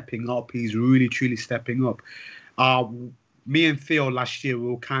he's stepping up. He's really, truly stepping up. Me and Theo last year, we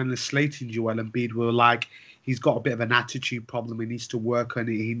were kind of slating Joel Embiid. We were like, he's got a bit of an attitude problem. He needs to work on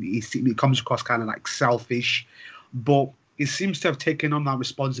it. He comes across kind of selfish. But he seems to have taken on that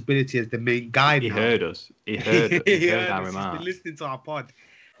responsibility as the main guy now. He heard us. He heard our remarks. He's been listening to our pod.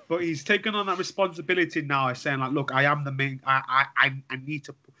 But he's taken on that responsibility now as saying, look, I am the main... I need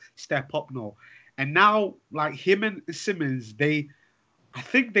to step up now. And now, him and Simmons, I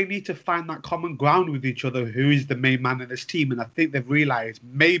think they need to find that common ground with each other, who is the main man in this team. And I think they've realized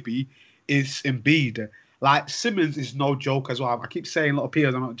maybe it's Embiid. Simmons is no joke as well. I keep saying a lot of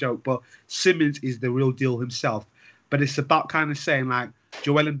peers are not a joke, but Simmons is the real deal himself. But it's about kind of saying,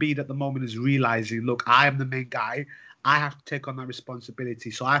 Joel Embiid at the moment is realizing, look, I am the main guy. I have to take on that responsibility.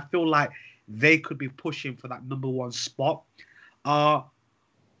 So I feel like they could be pushing for that number 1 spot.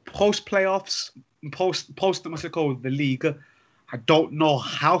 Post-playoffs, the league, I don't know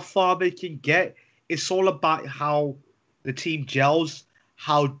how far they can get. It's all about how the team gels,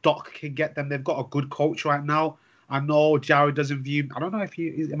 how Doc can get them. They've got a good coach right now. I know Jared doesn't view... I don't know if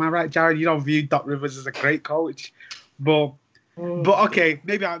am I right, Jared? You don't view Doc Rivers as a great coach. But okay,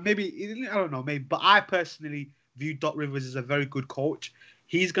 maybe I don't know, maybe. But I personally view Doc Rivers as a very good coach.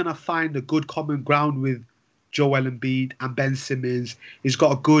 He's going to find a good common ground with Joel Embiid and Ben Simmons. He's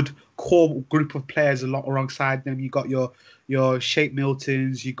got a good core group of players alongside them. You got your Shake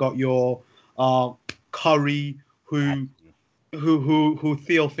Miltons, you got your Curry, who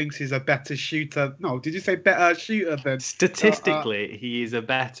Theo thinks is a better shooter. No, did you say better shooter than... Statistically, he is a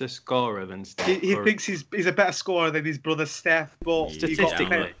better scorer than Steph. He thinks he's a better scorer than his brother Steph, but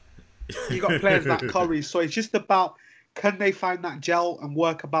statistically, you got players like Curry. So it's just about, can they find that gel and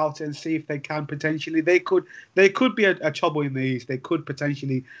work about it and see if they can potentially. They could be a trouble in the East. They could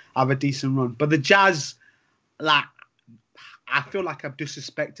potentially have a decent run. But the Jazz, I feel like I'm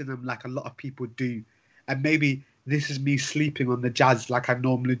disrespecting them like a lot of people do. And maybe this is me sleeping on the Jazz like I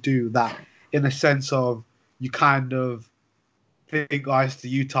normally do, that in a sense of you kind of think, oh, it's the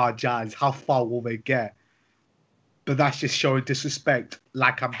Utah Jazz, how far will they get? But that's just showing disrespect,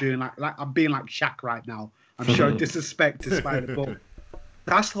 like I'm doing, like I'm being like Shaq right now. I'm showing disrespect to Spider. But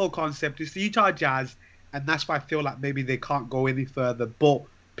that's the whole concept. It's the Utah Jazz, and that's why I feel like maybe they can't go any further. But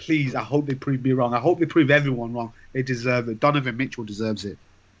please, I hope they prove me wrong. I hope they prove everyone wrong. They deserve it. Donovan Mitchell deserves it.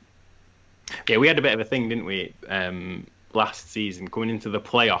 Yeah, we had a bit of a thing, didn't we, last season, coming into the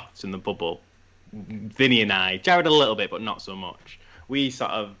playoffs in the bubble. Vinny and I, Jared a little bit, but not so much. We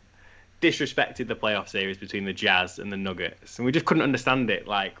sort of disrespected the playoff series between the Jazz and the Nuggets, and we just couldn't understand it.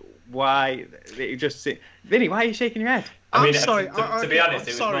 Like, why? It just Vinny, why are you shaking your head? I mean, sorry. To be honest,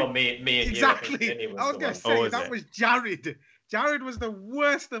 it was more me and exactly. you. I was going to say that was Jared. Jared was the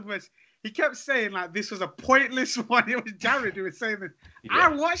worst of us. He kept saying like this was a pointless one. It was Jared who was saying this. Yeah. I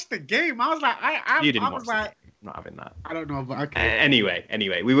watched the game. I was like, you didn't I was watch like, I'm not having that. I don't know, but okay.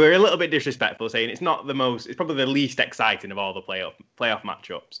 Anyway, we were a little bit disrespectful, saying it's probably the least exciting of all the playoff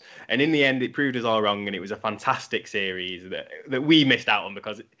matchups. And in the end, it proved us all wrong, and it was a fantastic series that we missed out on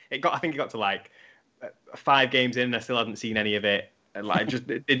because I think it got to like 5 games in, and I still hadn't seen any of it. And like, just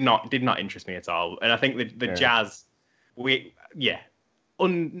it did not interest me at all. And I think the Jazz,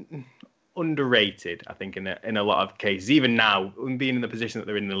 underrated, I think, in a lot of cases. Even now, being in the position that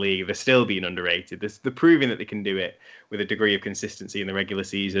they're in the league, they're still being underrated. They're proving that they can do it with a degree of consistency in the regular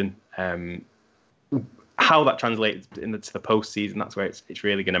season. How that translates into the postseason, that's where it's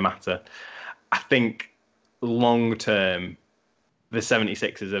really going to matter. I think long term, the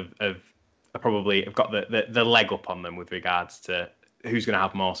 76ers have got the leg up on them with regards to who's going to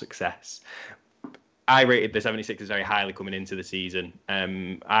have more success. I rated the 76ers very highly coming into the season.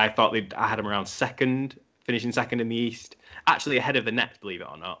 I thought I had them around second, finishing second in the East, actually ahead of the Nets, believe it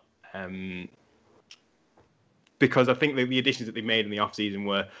or not. Because I think the additions that they made in the offseason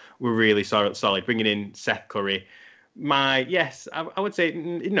were really solid. Bringing in Seth Curry. I would say,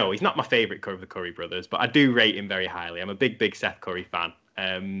 no, he's not my favourite of the Curry brothers, but I do rate him very highly. I'm a big Seth Curry fan.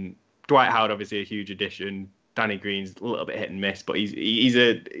 Dwight Howard, obviously a huge addition. Danny Green's a little bit hit and miss, but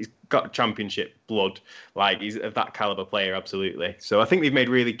he's got championship blood. Like, he's of that caliber player, absolutely. So I think they've made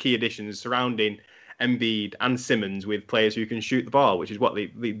really key additions surrounding Embiid and Simmons with players who can shoot the ball, which is what they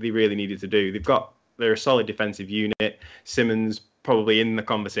really needed to do. They're a solid defensive unit. Simmons probably in the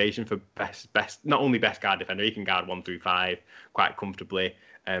conversation for best, not only best guard defender, he can guard 1 through 5 quite comfortably.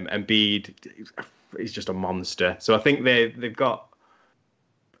 Embiid is just a monster. So I think they've got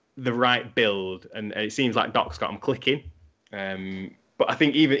the right build, and it seems like Doc's got them clicking. But I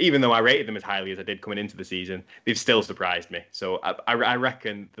think even though I rated them as highly as I did coming into the season, they've still surprised me. So I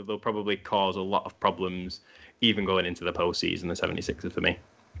reckon that they'll probably cause a lot of problems even going into the postseason, the 76ers for me.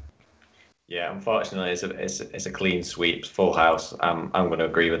 Yeah, unfortunately, it's a clean sweep, full house. I'm going to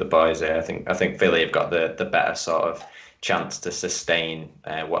agree with the boys here. I think Philly have got the better sort of chance to sustain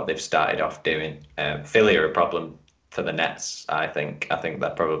what they've started off doing. Philly are a problem for the Nets, I think. I think they're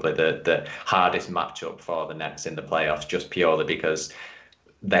probably the hardest matchup for the Nets in the playoffs, just purely because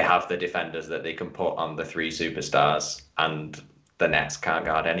they have the defenders that they can put on the 3 superstars, and the Nets can't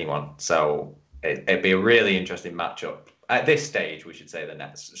guard anyone. So it'd be a really interesting matchup. At this stage, we should say the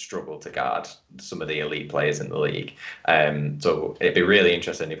Nets struggle to guard some of the elite players in the league. So it'd be really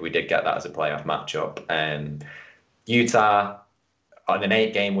interesting if we did get that as a playoff matchup. Utah, on an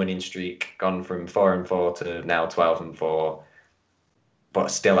 8-game winning streak, gone from 4-4 to now 12-4. But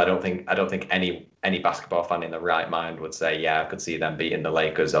still, I don't think any basketball fan in the right mind would say, yeah, I could see them beating the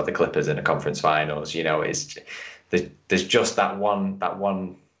Lakers or the Clippers in the conference finals. You know, there's just that one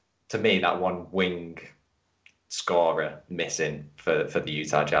to me, that one wing scorer missing for the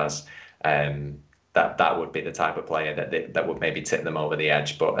Utah Jazz. That would be the type of player that would maybe tip them over the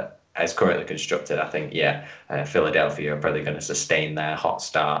edge. But as currently constructed, I think, Philadelphia are probably going to sustain their hot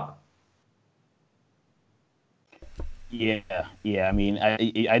start. Yeah. I mean,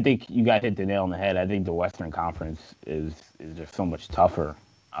 I think you guys hit the nail on the head. I think the Western Conference is just so much tougher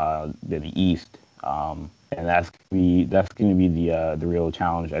than the East, and that's going to be the real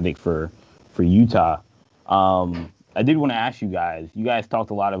challenge, I think, for Utah. I did want to ask you guys. You guys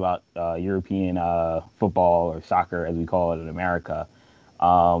talked a lot about European football, or soccer as we call it in America.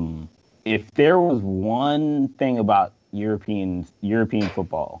 If there was one thing about European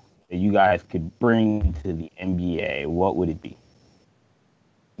football that you guys could bring to the NBA, what would it be?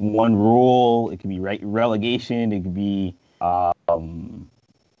 One rule. It could be relegation. It could be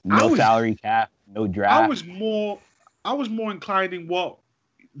salary cap, no draft. I was more inclining what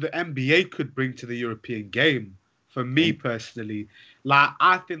the NBA could bring to the European game. For me personally, like,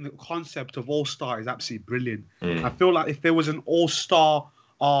 I think the concept of all-star is absolutely brilliant. I feel like if there was an all-star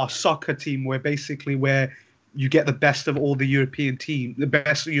soccer team where you get the best of all the European team, the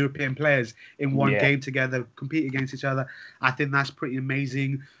best European players in one game together, compete against each other, I think that's pretty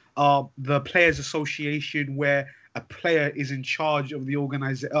amazing. The Players Association, where a player is in charge of the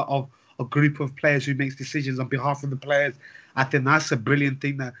of a group of players who makes decisions on behalf of the players, I think that's a brilliant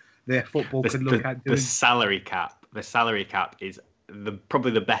thing that their football could look at doing. The salary cap is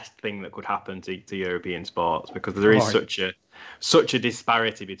probably the best thing that could happen to European sports, because there is such a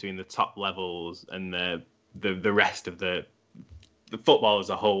disparity between the top levels and the rest of the football as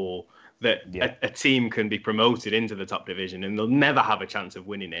a whole, that a team can be promoted into the top division and they'll never have a chance of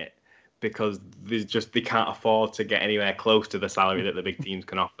winning it, because they can't afford to get anywhere close to the salary that the big teams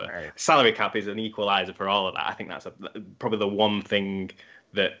can offer. Right. Salary cap is an equalizer for all of that. I think that's probably the one thing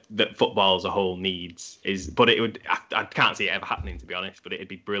that football as a whole needs but it would, I can't see it ever happening, to be honest, but it'd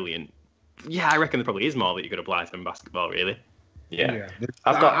be brilliant. Yeah, I reckon there probably is more that you could apply to in basketball, really. Yeah.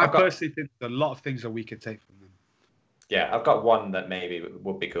 I personally think there's a lot of things that we could take from them. Yeah, I've got one that maybe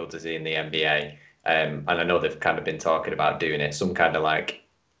would be cool to see in the NBA. And I know they've kind of been talking about doing it, some kind of like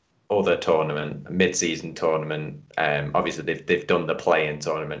other tournament, mid-season tournament. Obviously, they've done the play-in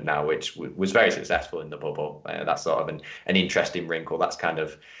tournament now, which was very successful in the bubble. That's sort of an interesting wrinkle. That's kind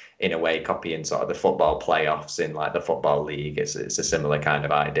of, in a way, copying sort of the football playoffs in like the football league. It's a similar kind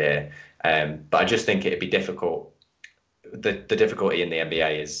of idea. But I just think it'd be difficult. The difficulty in the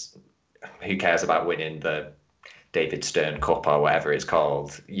NBA is, who cares about winning the David Stern Cup or whatever it's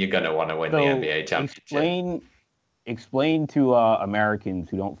called? You're going to want to win the NBA championship. Explain to Americans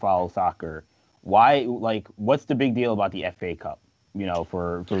who don't follow soccer what's the big deal about the FA Cup,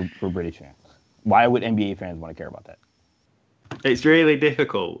 for British fans? Why would NBA fans want to care about that? It's really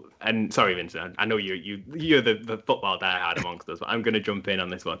difficult. And sorry, Vincent, I know you're the football diehard amongst us, but I'm going to jump in on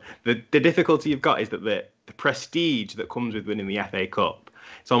this one. The difficulty you've got is that the prestige that comes with winning the FA Cup,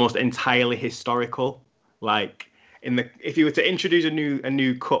 it's almost entirely historical. Like, if you were to introduce a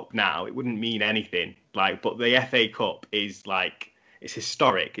new cup now, it wouldn't mean anything. But the FA Cup is it's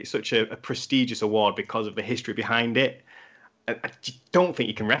historic. It's such a prestigious award because of the history behind it. I don't think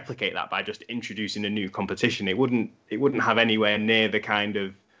you can replicate that by just introducing a new competition. It wouldn't have anywhere near the kind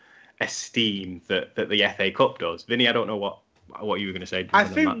of esteem that the FA Cup does. Vinny, I don't know what you were going to say. I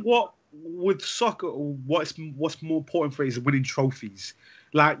think what with soccer, what's more important for it is winning trophies.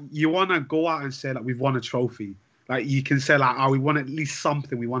 Like, you want to go out and say we've won a trophy. Like, you can say we won at least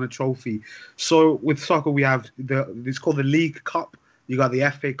something. We won a trophy. So with soccer, we have it's called the League Cup. You got the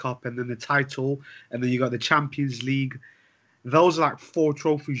FA Cup, and then the title, and then you got the Champions League. Those are 4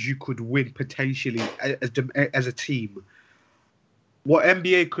 trophies you could win potentially as a team. What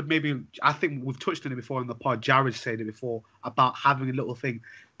NBA could maybe, I think we've touched on it before in the pod. Jared said it before about having a little thing.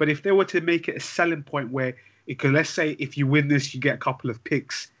 But if they were to make it a selling point where it could, let's say, if you win this, you get a couple of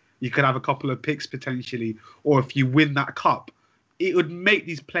picks. You could have a couple of picks potentially, or if you win that cup, it would make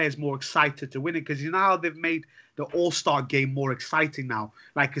these players more excited to win it, because you know how they've made the All-Star game more exciting now.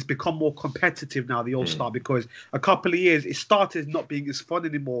 It's become more competitive now, the All-Star, because a couple of years it started not being as fun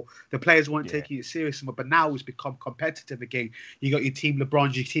anymore. The players weren't taking it serious anymore, but now it's become competitive again. You got your team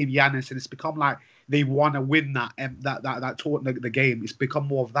LeBron, your team Giannis, and it's become they want to win that the game. It's become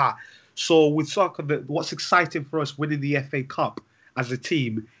more of that. So with soccer, what's exciting for us winning the FA Cup as a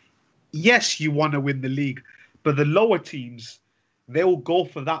team? Yes, you want to win the league, but the lower teams, they will go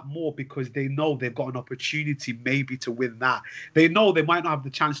for that more because they know they've got an opportunity maybe to win that. They know they might not have the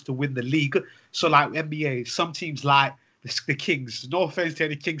chance to win the league. So NBA, some teams like the Kings, no offense to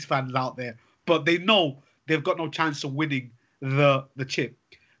any Kings fans out there, but they know they've got no chance of winning the chip.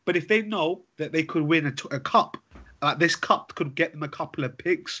 But if they know that they could win a cup, this cup could get them a couple of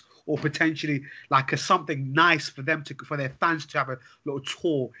picks, or potentially something nice for their fans to have a little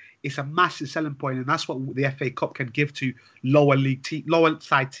tour. It's a massive selling point, and that's what the FA Cup can give to lower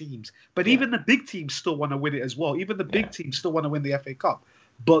side teams. But even the big teams still want to win it as well. Even the big teams still want to win the FA Cup.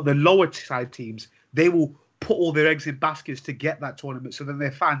 But the lower side teams, they will put all their eggs in baskets to get that tournament, so then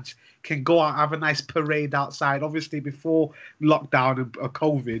their fans can go out and have a nice parade outside. Obviously, before lockdown and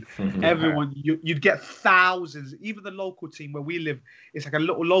COVID, everyone, you'd get thousands. Even the local team where we live, it's a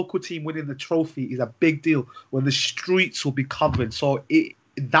little local team winning the trophy is a big deal, when the streets will be covered. So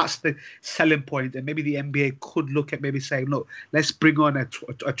that's the selling point. And maybe the NBA could look at maybe saying, look, let's bring on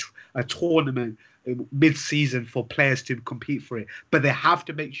a tournament mid-season for players to compete for it, but they have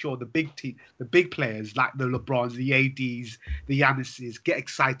to make sure the big players like the LeBrons, the ADs, the Giannis's get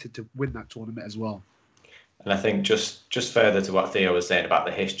excited to win that tournament as well. And I think just further to what Theo was saying about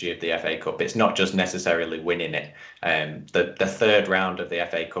the history of the FA Cup, it's not just necessarily winning it. The third round of the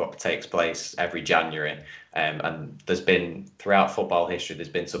FA Cup takes place every January, and there's been, throughout football history, there's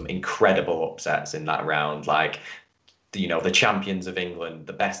been some incredible upsets in that round, the champions of England,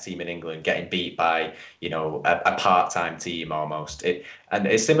 the best team in England, getting beat by, a part-time team almost. And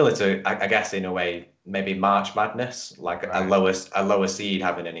it's similar to, I guess, in a way, maybe March Madness, a lower seed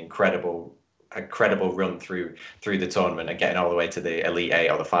having an incredible run through the tournament and getting all the way to the Elite Eight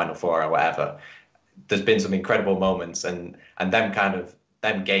or the Final Four or whatever. there's been some incredible moments, and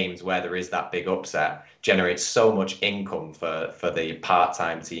them games where there is that big upset generates so much income for the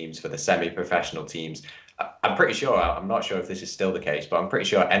part-time teams, for the semi-professional teams. I'm pretty sure, I'm not sure if this is still the case, but I'm pretty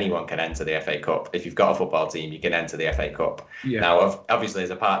sure anyone can enter the FA Cup. If you've got a football team, you can enter the FA Cup. Yeah. Now, obviously, as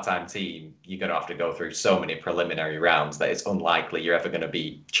a part-time team, you're going to have to go through so many preliminary rounds that it's unlikely you're ever going to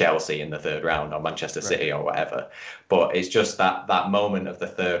beat Chelsea in the third round or Manchester City or whatever. But it's just that moment of the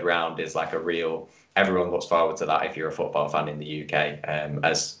third round is like a real... Everyone looks forward to that if you're a football fan in the UK,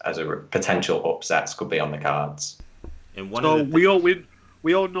 as a potential upsets could be on the cards. And we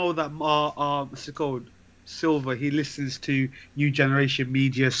all know that what's it called? Silver, he listens to New Generation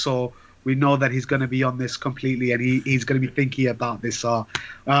Media, so we know that he's going to be on this completely, and he's going to be thinking about this.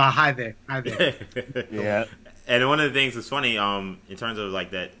 Hi there. Yeah. And one of the things that's funny, in terms of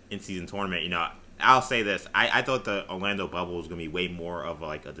like that in-season tournament, I'll say this: I thought the Orlando bubble was going to be way more of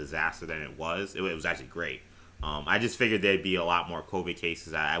like a disaster than it was. It was actually great. I just figured there'd be a lot more COVID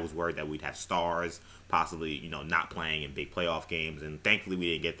cases. I was worried that we'd have stars possibly, not playing in big playoff games, and thankfully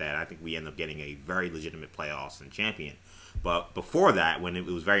we didn't get that. I think we ended up getting a very legitimate playoffs and champion. But before that, when it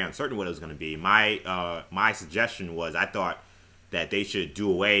was very uncertain what it was going to be, my suggestion was I thought that they should do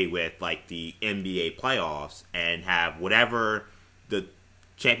away with like the NBA playoffs and have whatever the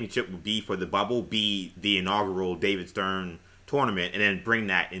championship would be for the bubble be the inaugural David Stern tournament, and then bring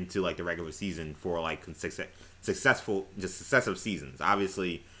that into like the regular season for like successive seasons.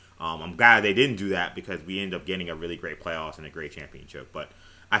 Obviously, I'm glad they didn't do that because we ended up getting a really great playoffs and a great championship. But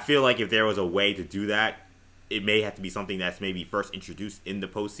I feel like if there was a way to do that, it may have to be something that's maybe first introduced in the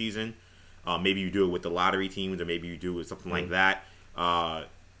postseason. Maybe you do it with the lottery teams, or maybe you do it with something like that. And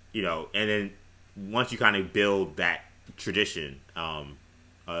then once you kind of build that tradition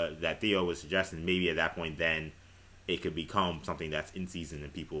that Theo was suggesting, maybe at that point then it could become something that's in season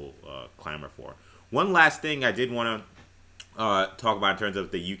and people clamor for. One last thing I did want to talk about in terms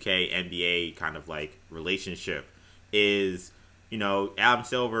of the UK NBA kind of like relationship is, Adam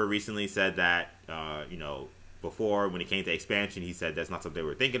Silver recently said that, before when it came to expansion, he said that's not something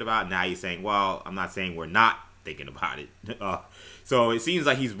we're thinking about. Now he's saying, well, I'm not saying we're not thinking about it. So it seems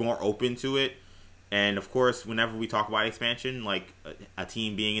like he's more open to it. And of course, whenever we talk about expansion, like a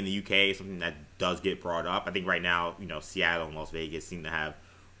team being in the UK is something that does get brought up. I think right now, Seattle and Las Vegas seem to have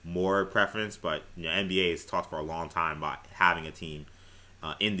more preference, but NBA has talked for a long time about having a team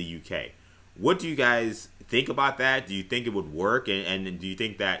in the UK. What do you guys think about that? Do you think it would work? And do you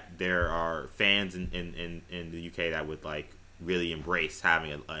think that there are fans in the UK that would like really embrace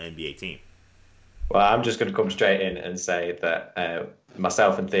having an NBA team? Well, I'm just going to come straight in and say that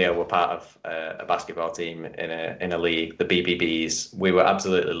myself and Theo were part of a basketball team in a league, the BBBs. We were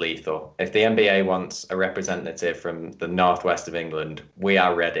absolutely lethal. If the NBA wants a representative from the northwest of England, we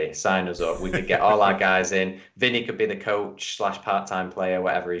are ready. Sign us up. We could get all our guys in. Vinny could be the coach / part-time player,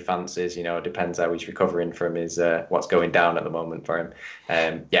 whatever he fancies. It depends how he's recovering from his what's going down at the moment for him.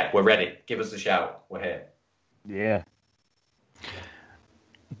 Yeah, we're ready. Give us a shout. We're here. Yeah.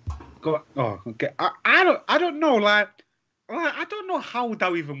 Okay. I don't know. Like, I don't know how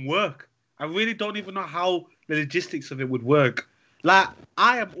that would even work. I really don't even know how the logistics of it would work. Like,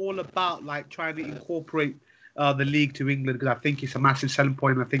 I am all about like trying to incorporate the league to England because I think it's a massive selling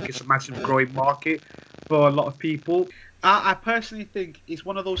point. And I think it's a massive growing market for a lot of people. I personally think it's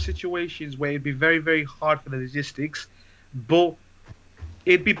one of those situations where it'd be very, very hard for the logistics, but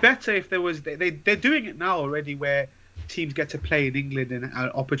it'd be better if there was. They're doing it now already, where teams get to play in England and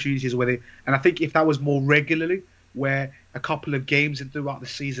opportunities where and I think if that was more regularly, where a couple of games and throughout the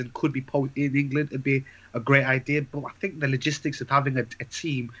season could be in England, it'd be a great idea. But I think the logistics of having a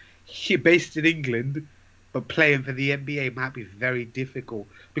team here based in England but playing for the NBA might be very difficult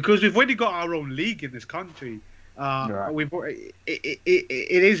because we've already got our own league in this country. It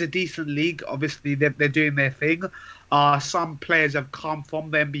is a decent league. Obviously, they're doing their thing. Some players have come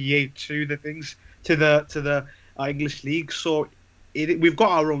from the NBA to the English league, so we've got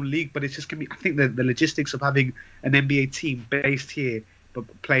our own league, but it's just gonna be. I think the logistics of having an NBA team based here but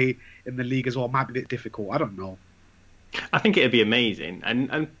play in the league as well might be a bit difficult. I don't know. I think it'd be amazing,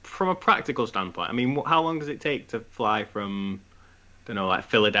 and from a practical standpoint, I mean, how long does it take to fly from, like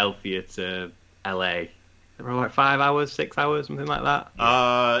Philadelphia to LA? Like 5 hours, 6 hours, something like that.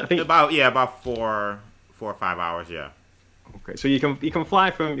 I think about 4 or 5 hours. Yeah. Okay, so you could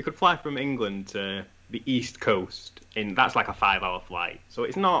fly from England to the East Coast that's like a 5-hour flight. So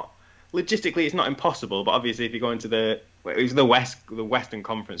it's not logistically it's not impossible, but obviously if you go into the Western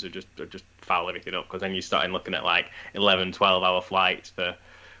Conference would just foul everything up because then you're starting looking at like 11-12-hour flights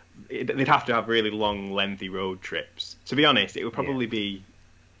they'd have to have really long, lengthy road trips. To be honest, it would probably be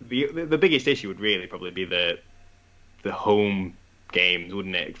the biggest issue would really probably be the home games,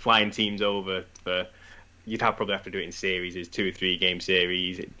 wouldn't it? Flying teams over for, you'd probably have to do it in series, 2 or 3 game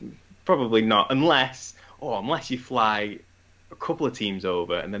series. Probably not, unless you fly a couple of teams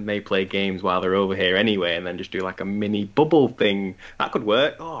over and then they play games while they're over here anyway, and then just do like a mini bubble thing. That could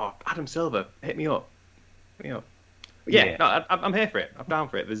work. Oh, Adam Silver, hit me up. No, I'm here for it. I'm down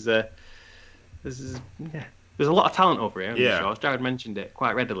for it. There's a lot of talent over here. Yeah, Jared mentioned it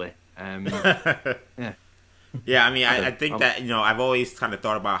quite readily. Yeah. Yeah, I mean, I think that, I've always kind of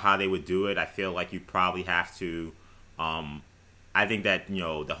thought about how they would do it. I feel like you probably have to, I think that,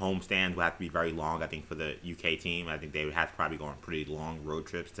 the homestand would have to be very long, I think, for the UK team. I think they would have to probably go on pretty long road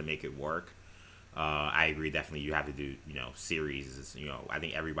trips to make it work. I agree, definitely, you have to do, series. I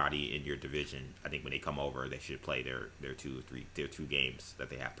think everybody in your division, I think when they come over, they should play their 2 games that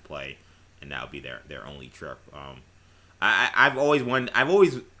they have to play, and that'll be their only trip.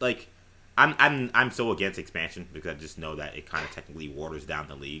 I'm so against expansion because I just know that it kind of technically waters down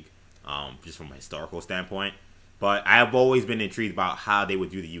the league, just from a historical standpoint. But I've always been intrigued about how they would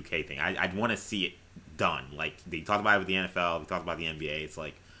do the UK thing. I'd want to see it done. Like, they talked about it with the NFL, we talked about the NBA. It's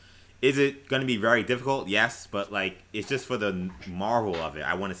like, is it going to be very difficult? Yes, but like, it's just for the marvel of it.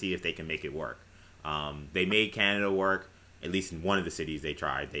 I want to see if they can make it work. They made Canada work. At least in one of the cities they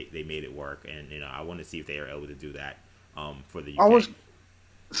tried, they made it work, and I want to see if they are able to do that for the UK. I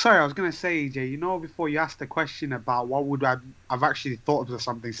was going to say, EJ, before you asked the question about what would I've actually thought of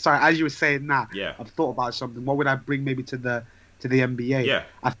something. Sorry, as you were saying that, yeah. I've thought about something. What would I bring maybe to the NBA? Yeah.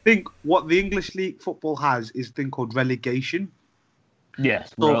 I think what the English League football has is a thing called relegation.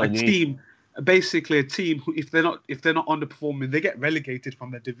 Yes. So relegation. a team who, if they're not underperforming, they get relegated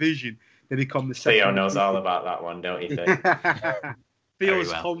from the division. They become the second. Theo knows all about that one, don't you think?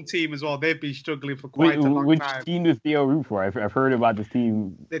 Theo's home team as well. They've been struggling for quite a long time. Which team does Theo root for? I've heard about this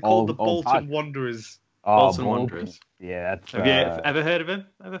team. They're called the Bolton Wanderers. Bolton Wanderers. Yeah, that's. Have you ever heard of him?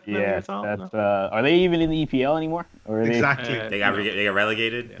 That's. Are they even in the EPL anymore? Or exactly. They got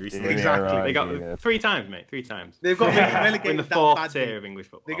relegated recently. Exactly. They got 3 times, mate. 3 times. They've got relegated in the 4th tier of English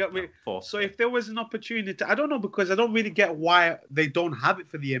football. They got so if there was an opportunity, I don't know, because I don't really get why they don't have it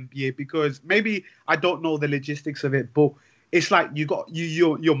for the NBA, because maybe I don't know the logistics of it, but it's like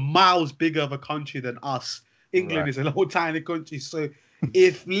you're miles bigger of a country than us. England is a little tiny country, so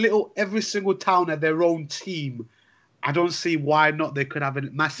if every single town had their own team, I don't see why not they could have a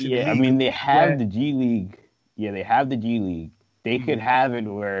massive league. I mean, they have the G League. Yeah, they have the G League. They could have it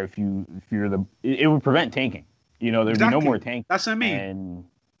where if you're it would prevent tanking. There'd be no more tanking. That's what I mean. And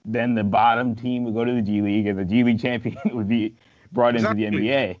then the bottom team would go to the G League, and the G League champion would be brought into the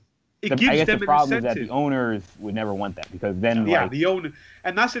NBA. It gives I guess them the problem incentive. is that the owners would never want that, because then the owner,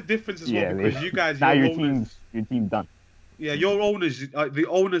 and that's the difference as well, because you guys now your team's done. Yeah, your owners, the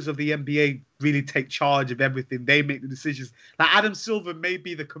owners of the NBA really take charge of everything. They make the decisions. Like Adam Silver may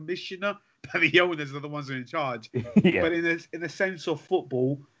be the commissioner, but the owners are the ones who are in charge. Yeah. But in the sense of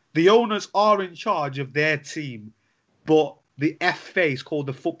football, the owners are in charge of their team, but the FA is called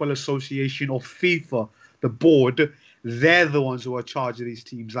the Football Association, or FIFA, the board. They're the ones who are in charge of these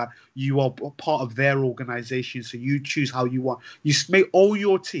teams. Like, you are part of their organization, so you choose how you want. You may own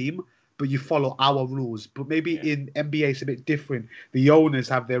your team, but you follow our rules. But maybe in NBA it's a bit different. The owners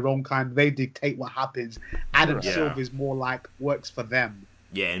have their own they dictate what happens. Adam Silver is more like works for them.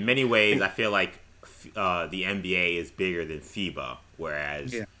 Yeah, in many ways, I feel like the NBA is bigger than FIBA,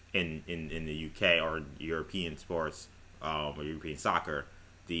 whereas in the UK or European sports or European soccer,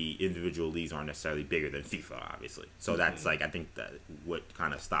 the individual leagues aren't necessarily bigger than FIFA, obviously. So that's I think that what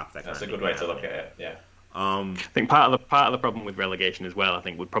kind of stops that. That's a good way to look at it. Yeah. I think part of the problem with relegation as well, I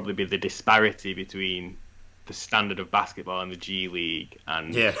think, would probably be the disparity between the standard of basketball in the G League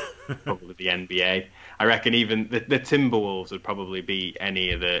and probably the NBA. I reckon even the Timberwolves would probably beat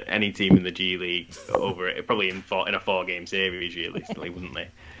any team in the G League over it, probably in a 4-game series, realistically, wouldn't they?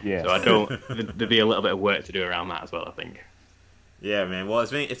 Yeah. So there'd be a little bit of work to do around that as well, I think. Yeah, man. Well,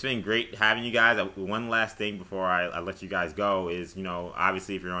 it's been great having you guys. One last thing before I let you guys go is,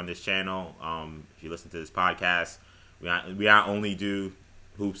 obviously if you're on this channel, if you listen to this podcast, we not only do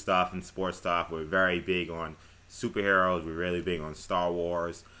hoop stuff and sports stuff. We're very big on superheroes. We're really big on Star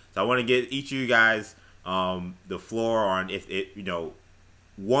Wars. So I want to give each of you guys the floor on if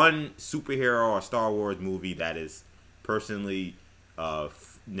one superhero or Star Wars movie that is personally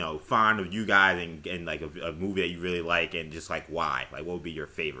fond of you guys and like a movie that you really like, and just like why, like what would be your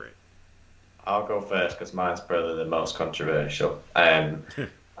favorite? I'll go first because mine's probably the most controversial. I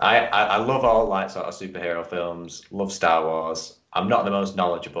love all like sort of superhero films, love Star Wars. I'm not the most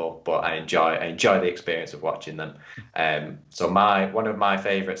knowledgeable, but I enjoy the experience of watching them. So one of my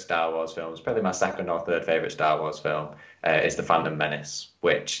favorite Star Wars films, probably my second or third favorite Star Wars film, is The Phantom Menace,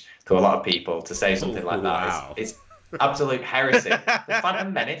 which to a lot of people to say something like that is absolute heresy. The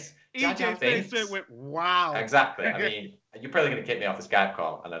Phantom Menace. Jar Jar Binks. Wow. Exactly. I mean, you're probably going to kick me off the Skype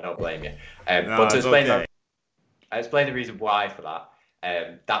call, and I don't blame you. No, but to explain the okay. reason why for that.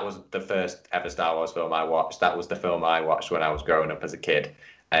 That was the first ever Star Wars film I watched. That was the film I watched when I was growing up as a kid.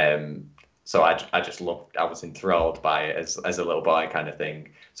 So I just loved. I was enthralled by it as a little boy, kind of thing.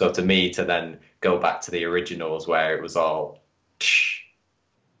 So to me, to then go back to the originals where it was all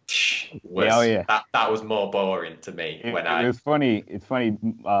that was more boring to me. It's funny. It's funny.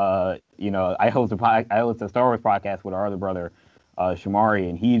 I host a Star Wars podcast with our other brother, Shamari,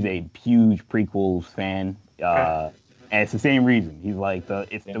 and he's a huge prequels fan. And it's the same reason. He's like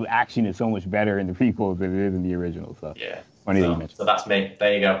the action is so much better in the prequels than it is in the original. So yeah, funny that you mentioned. So that's me.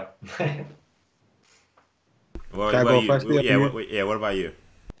 There you go. What about you?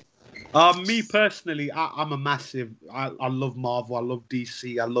 Me personally, I'm a massive. I love Marvel. I love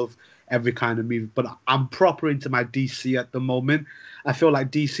DC. I love every kind of movie. But I'm proper into my DC at the moment. I feel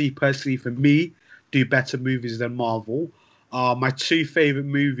like DC personally, for me, do better movies than Marvel. My two favorite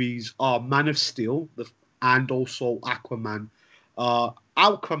movies are Man of Steel, and also Aquaman.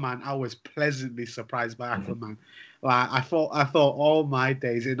 Aquaman, I was pleasantly surprised by Aquaman. Like I thought, oh my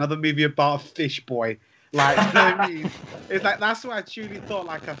days, another movie about a fish boy. Like, you know what I mean? It's like that's what I truly thought,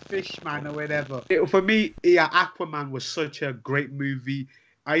 like a fish man or whatever. For me, yeah, Aquaman was such a great movie.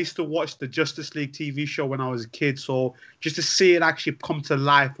 I used to watch the Justice League TV show when I was a kid, so just to see it actually come to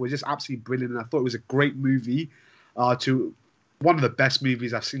life was just absolutely brilliant. And I thought it was a great movie. One of the best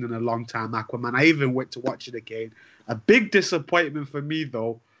movies I've seen in a long time, Aquaman. I even went to watch it again. A big disappointment for me,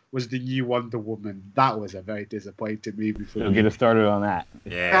 though, was the new Wonder Woman. That was a very disappointing movie for me. Don't get us started on that.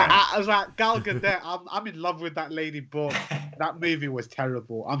 Yeah. I was like, Gal Gadot, I'm in love with that lady, but that movie was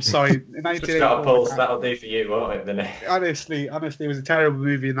terrible. I'm sorry. Just got a pulse, that'll do for you, won't it? Honestly, it was a terrible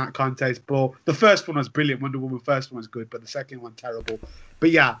movie in that context. But the first one was brilliant. Wonder Woman first one was good, but the second one, terrible.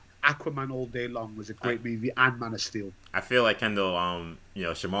 But yeah, Aquaman all day long was a great movie, and Man of Steel. I feel like Kendall,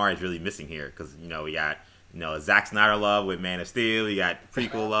 Shamari is really missing here because we got Zack Snyder love with Man of Steel. You got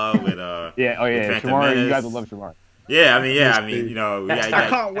prequel love with Shamari, you guys will love Shamari. I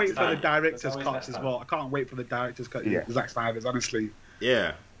can't wait for the director's cuts as well. I can't wait for the director's cut. Yeah, Zack Snyder's, honestly.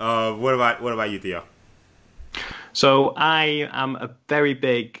 Yeah. What about you, Theo? So I am a very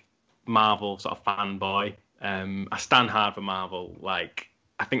big Marvel sort of fanboy. I stand hard for Marvel. Like,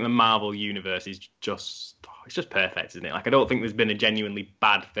 I think the Marvel universe is just perfect, isn't it? Like, I don't think there's been a genuinely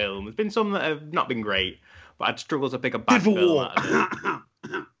bad film. There's been some that have not been great, but I'd struggle to pick a bad film out of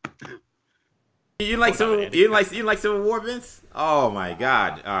it. You like Civil War, Vince? Oh my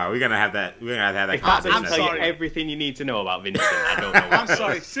God! We're gonna have that conversation. I'm sorry. Everything you need to know about Vincent. I don't know. I'm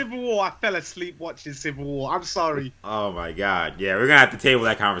sorry. Civil War. I fell asleep watching Civil War. I'm sorry. Oh my God! Yeah, we're gonna have to table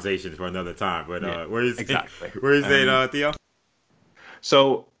that conversation for another time. But where is it, Theo?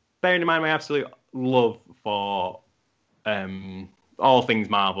 So, bearing in mind my absolute love for all things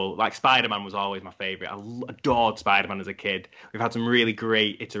Marvel, like Spider-Man was always my favourite. I adored Spider-Man as a kid. We've had some really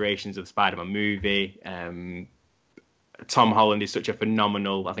great iterations of the Spider-Man movie. Tom Holland is such a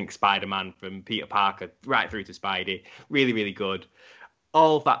phenomenal, I think, Spider-Man from Peter Parker right through to Spidey. Really, really good.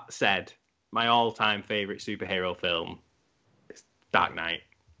 All that said, my all-time favourite superhero film is Dark Knight.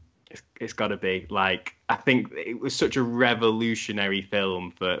 It's got to be. Like, I think it was such a revolutionary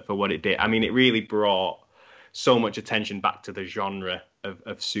film for what it did. I mean, it really brought so much attention back to the genre of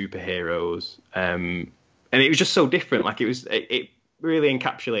superheroes. And it was just so different. Like, it really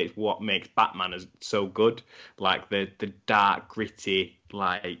encapsulates what makes Batman so good. Like, the dark, gritty,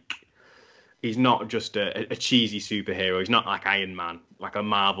 like, he's not just a cheesy superhero. He's not like Iron Man, like a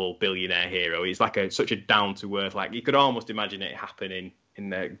Marvel billionaire hero. He's like such a down-to-earth, like, you could almost imagine it happening in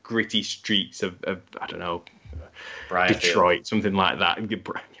the gritty streets of I don't know, Detroit, something like that.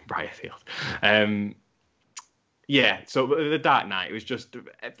 Briarfield. Yeah, so The Dark Knight, it was just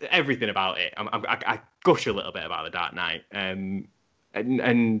everything about it. I gush a little bit about The Dark Knight. And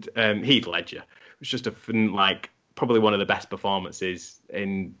Heath Ledger was just probably one of the best performances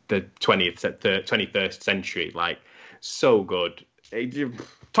in the 21st century. Like, so good.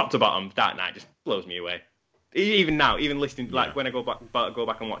 Top to bottom, Dark Knight just blows me away. Even now, even listening, like when I go back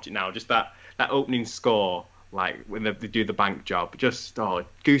and watch it now, just that opening score, like when they do the bank job, just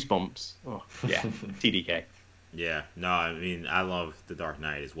goosebumps. Oh yeah, TDK. Yeah, no, I mean, I love The Dark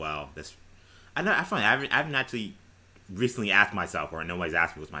Knight as well. I haven't actually recently asked myself, or nobody's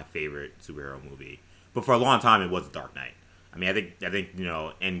asked me what's my favorite superhero movie, but for a long time it was The Dark Knight. I mean, I think you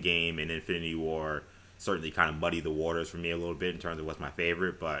know, Endgame and Infinity War certainly kind of muddy the waters for me a little bit in terms of what's my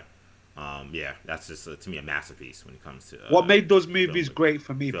favorite, but yeah, that's just to me a masterpiece when it comes to what made those movies great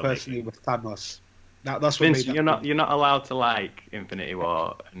for me filmmaking. Personally with Thanos. That's what Vince, made you're not allowed to like Infinity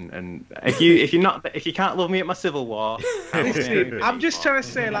War, and if you can't love me at my Civil War, Listen, I'm just trying to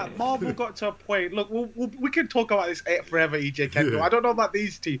say, like, Marvel got to a point. Look, we can talk about this forever, EJ Kendall. I don't know about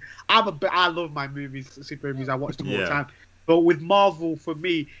these two. I love my movies, superhero movies. I watch them all the time. But with Marvel, for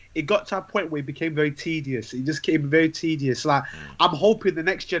me, it got to a point where it became very tedious. It just became very tedious. Like, I'm hoping the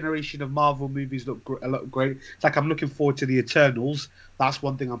next generation of Marvel movies look great. It's like I'm looking forward to the Eternals. That's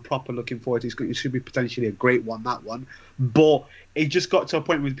one thing I'm proper looking forward to. It should be potentially a great one, that one. But it just got to a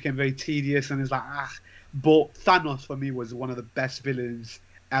point where it became very tedious, and it's like, But Thanos, for me, was one of the best villains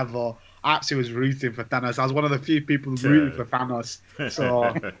ever. I actually was rooting for Thanos. I was one of the few people rooting for Thanos.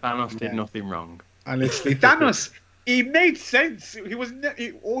 So Thanos did nothing wrong. Honestly, Thanos... He made sense.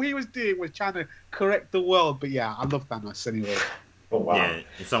 All he was doing was trying to correct the world. But yeah, I love Thanos anyway. Oh wow! Yeah,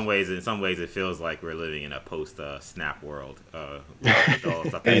 in some ways, it feels like we're living in a post-snap world. With all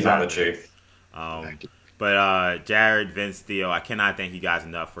stuff Is that the truth? But Jared, Vince, Theo, I cannot thank you guys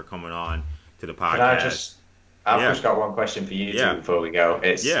enough for coming on to the podcast. I've just got one question for you two before we go.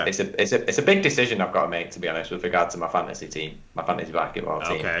 It's a big decision I've got to make, to be honest, with regard to my fantasy team, my fantasy basketball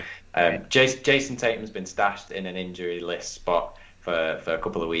team. Okay. Jason Tatum's been stashed in an injury list spot for a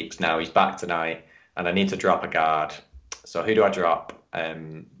couple of weeks now. He's back tonight, and I need to drop a guard. So who do I drop?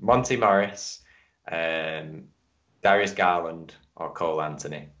 Monty Morris, Darius Garland, or Cole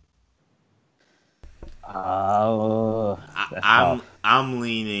Anthony? I'm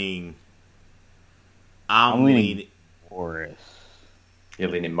leaning Morris. You're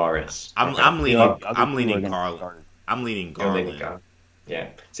leaning Morris. I'm leaning Garland. I'm leaning Garland. Yeah.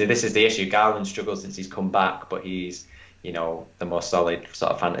 See, this is the issue. Garland struggles since he's come back, but he's, you know, the most solid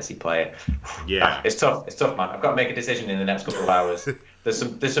sort of fantasy player. Yeah. It's tough. It's tough, man. I've got to make a decision in the next couple of hours. There's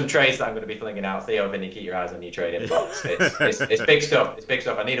some trades that I'm going to be flinging out. Theo, Vinny, keep your eyes on your trade inbox. It's big stuff. It's big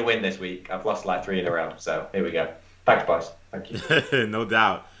stuff. I need a win this week. I've lost like 3 in a row. So here we go. Thanks, boys. Thank you. No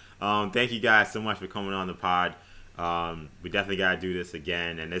doubt. Thank you guys so much for coming on the pod. We definitely got to do this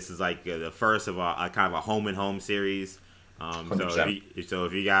again, and this is like the first of a kind of a home and home series. So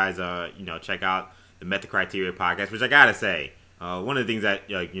if you guys check out the Met the Criteria podcast, which I gotta say, one of the things that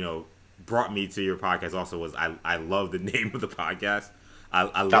brought me to your podcast also was I love the name of the podcast.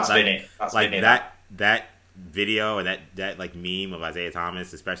 That video and that like meme of Isaiah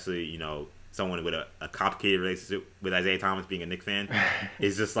Thomas, especially someone with a complicated relationship with Isaiah Thomas being a Knicks fan,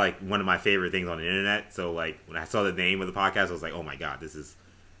 is just like one of my favorite things on the internet. So like when I saw the name of the podcast, I was like, oh my god, this is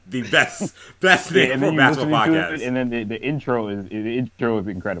the best name for a basketball podcast. And then the intro is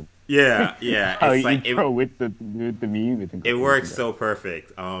incredible. Yeah. How it's like intro with the meme. It works so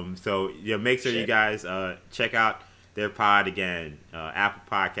perfect. So make sure you guys check out their pod again. Apple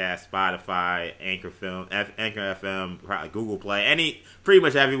Podcasts, Spotify, Anchor FM, Google Play, pretty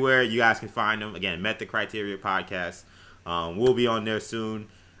much everywhere you guys can find them. Again, Met the Criteria podcast. We'll be on there soon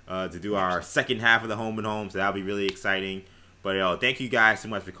to do our second half of the home and home, so that'll be really exciting. But thank you guys so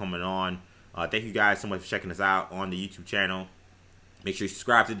much for coming on. Thank you guys so much for checking us out on the YouTube channel. Make sure you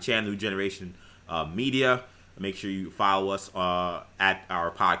subscribe to the channel, New Generation Media. Make sure you follow us at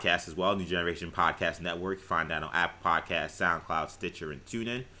our podcast as well, New Generation Podcast Network. You find that on Apple Podcasts, SoundCloud, Stitcher, and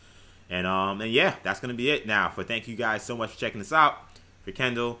TuneIn. And yeah, that's going to be it now. Thank you guys so much for checking us out. For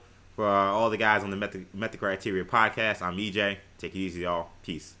Kendall, for all the guys on the Met the Criteria podcast, I'm EJ. Take it easy, y'all.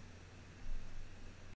 Peace.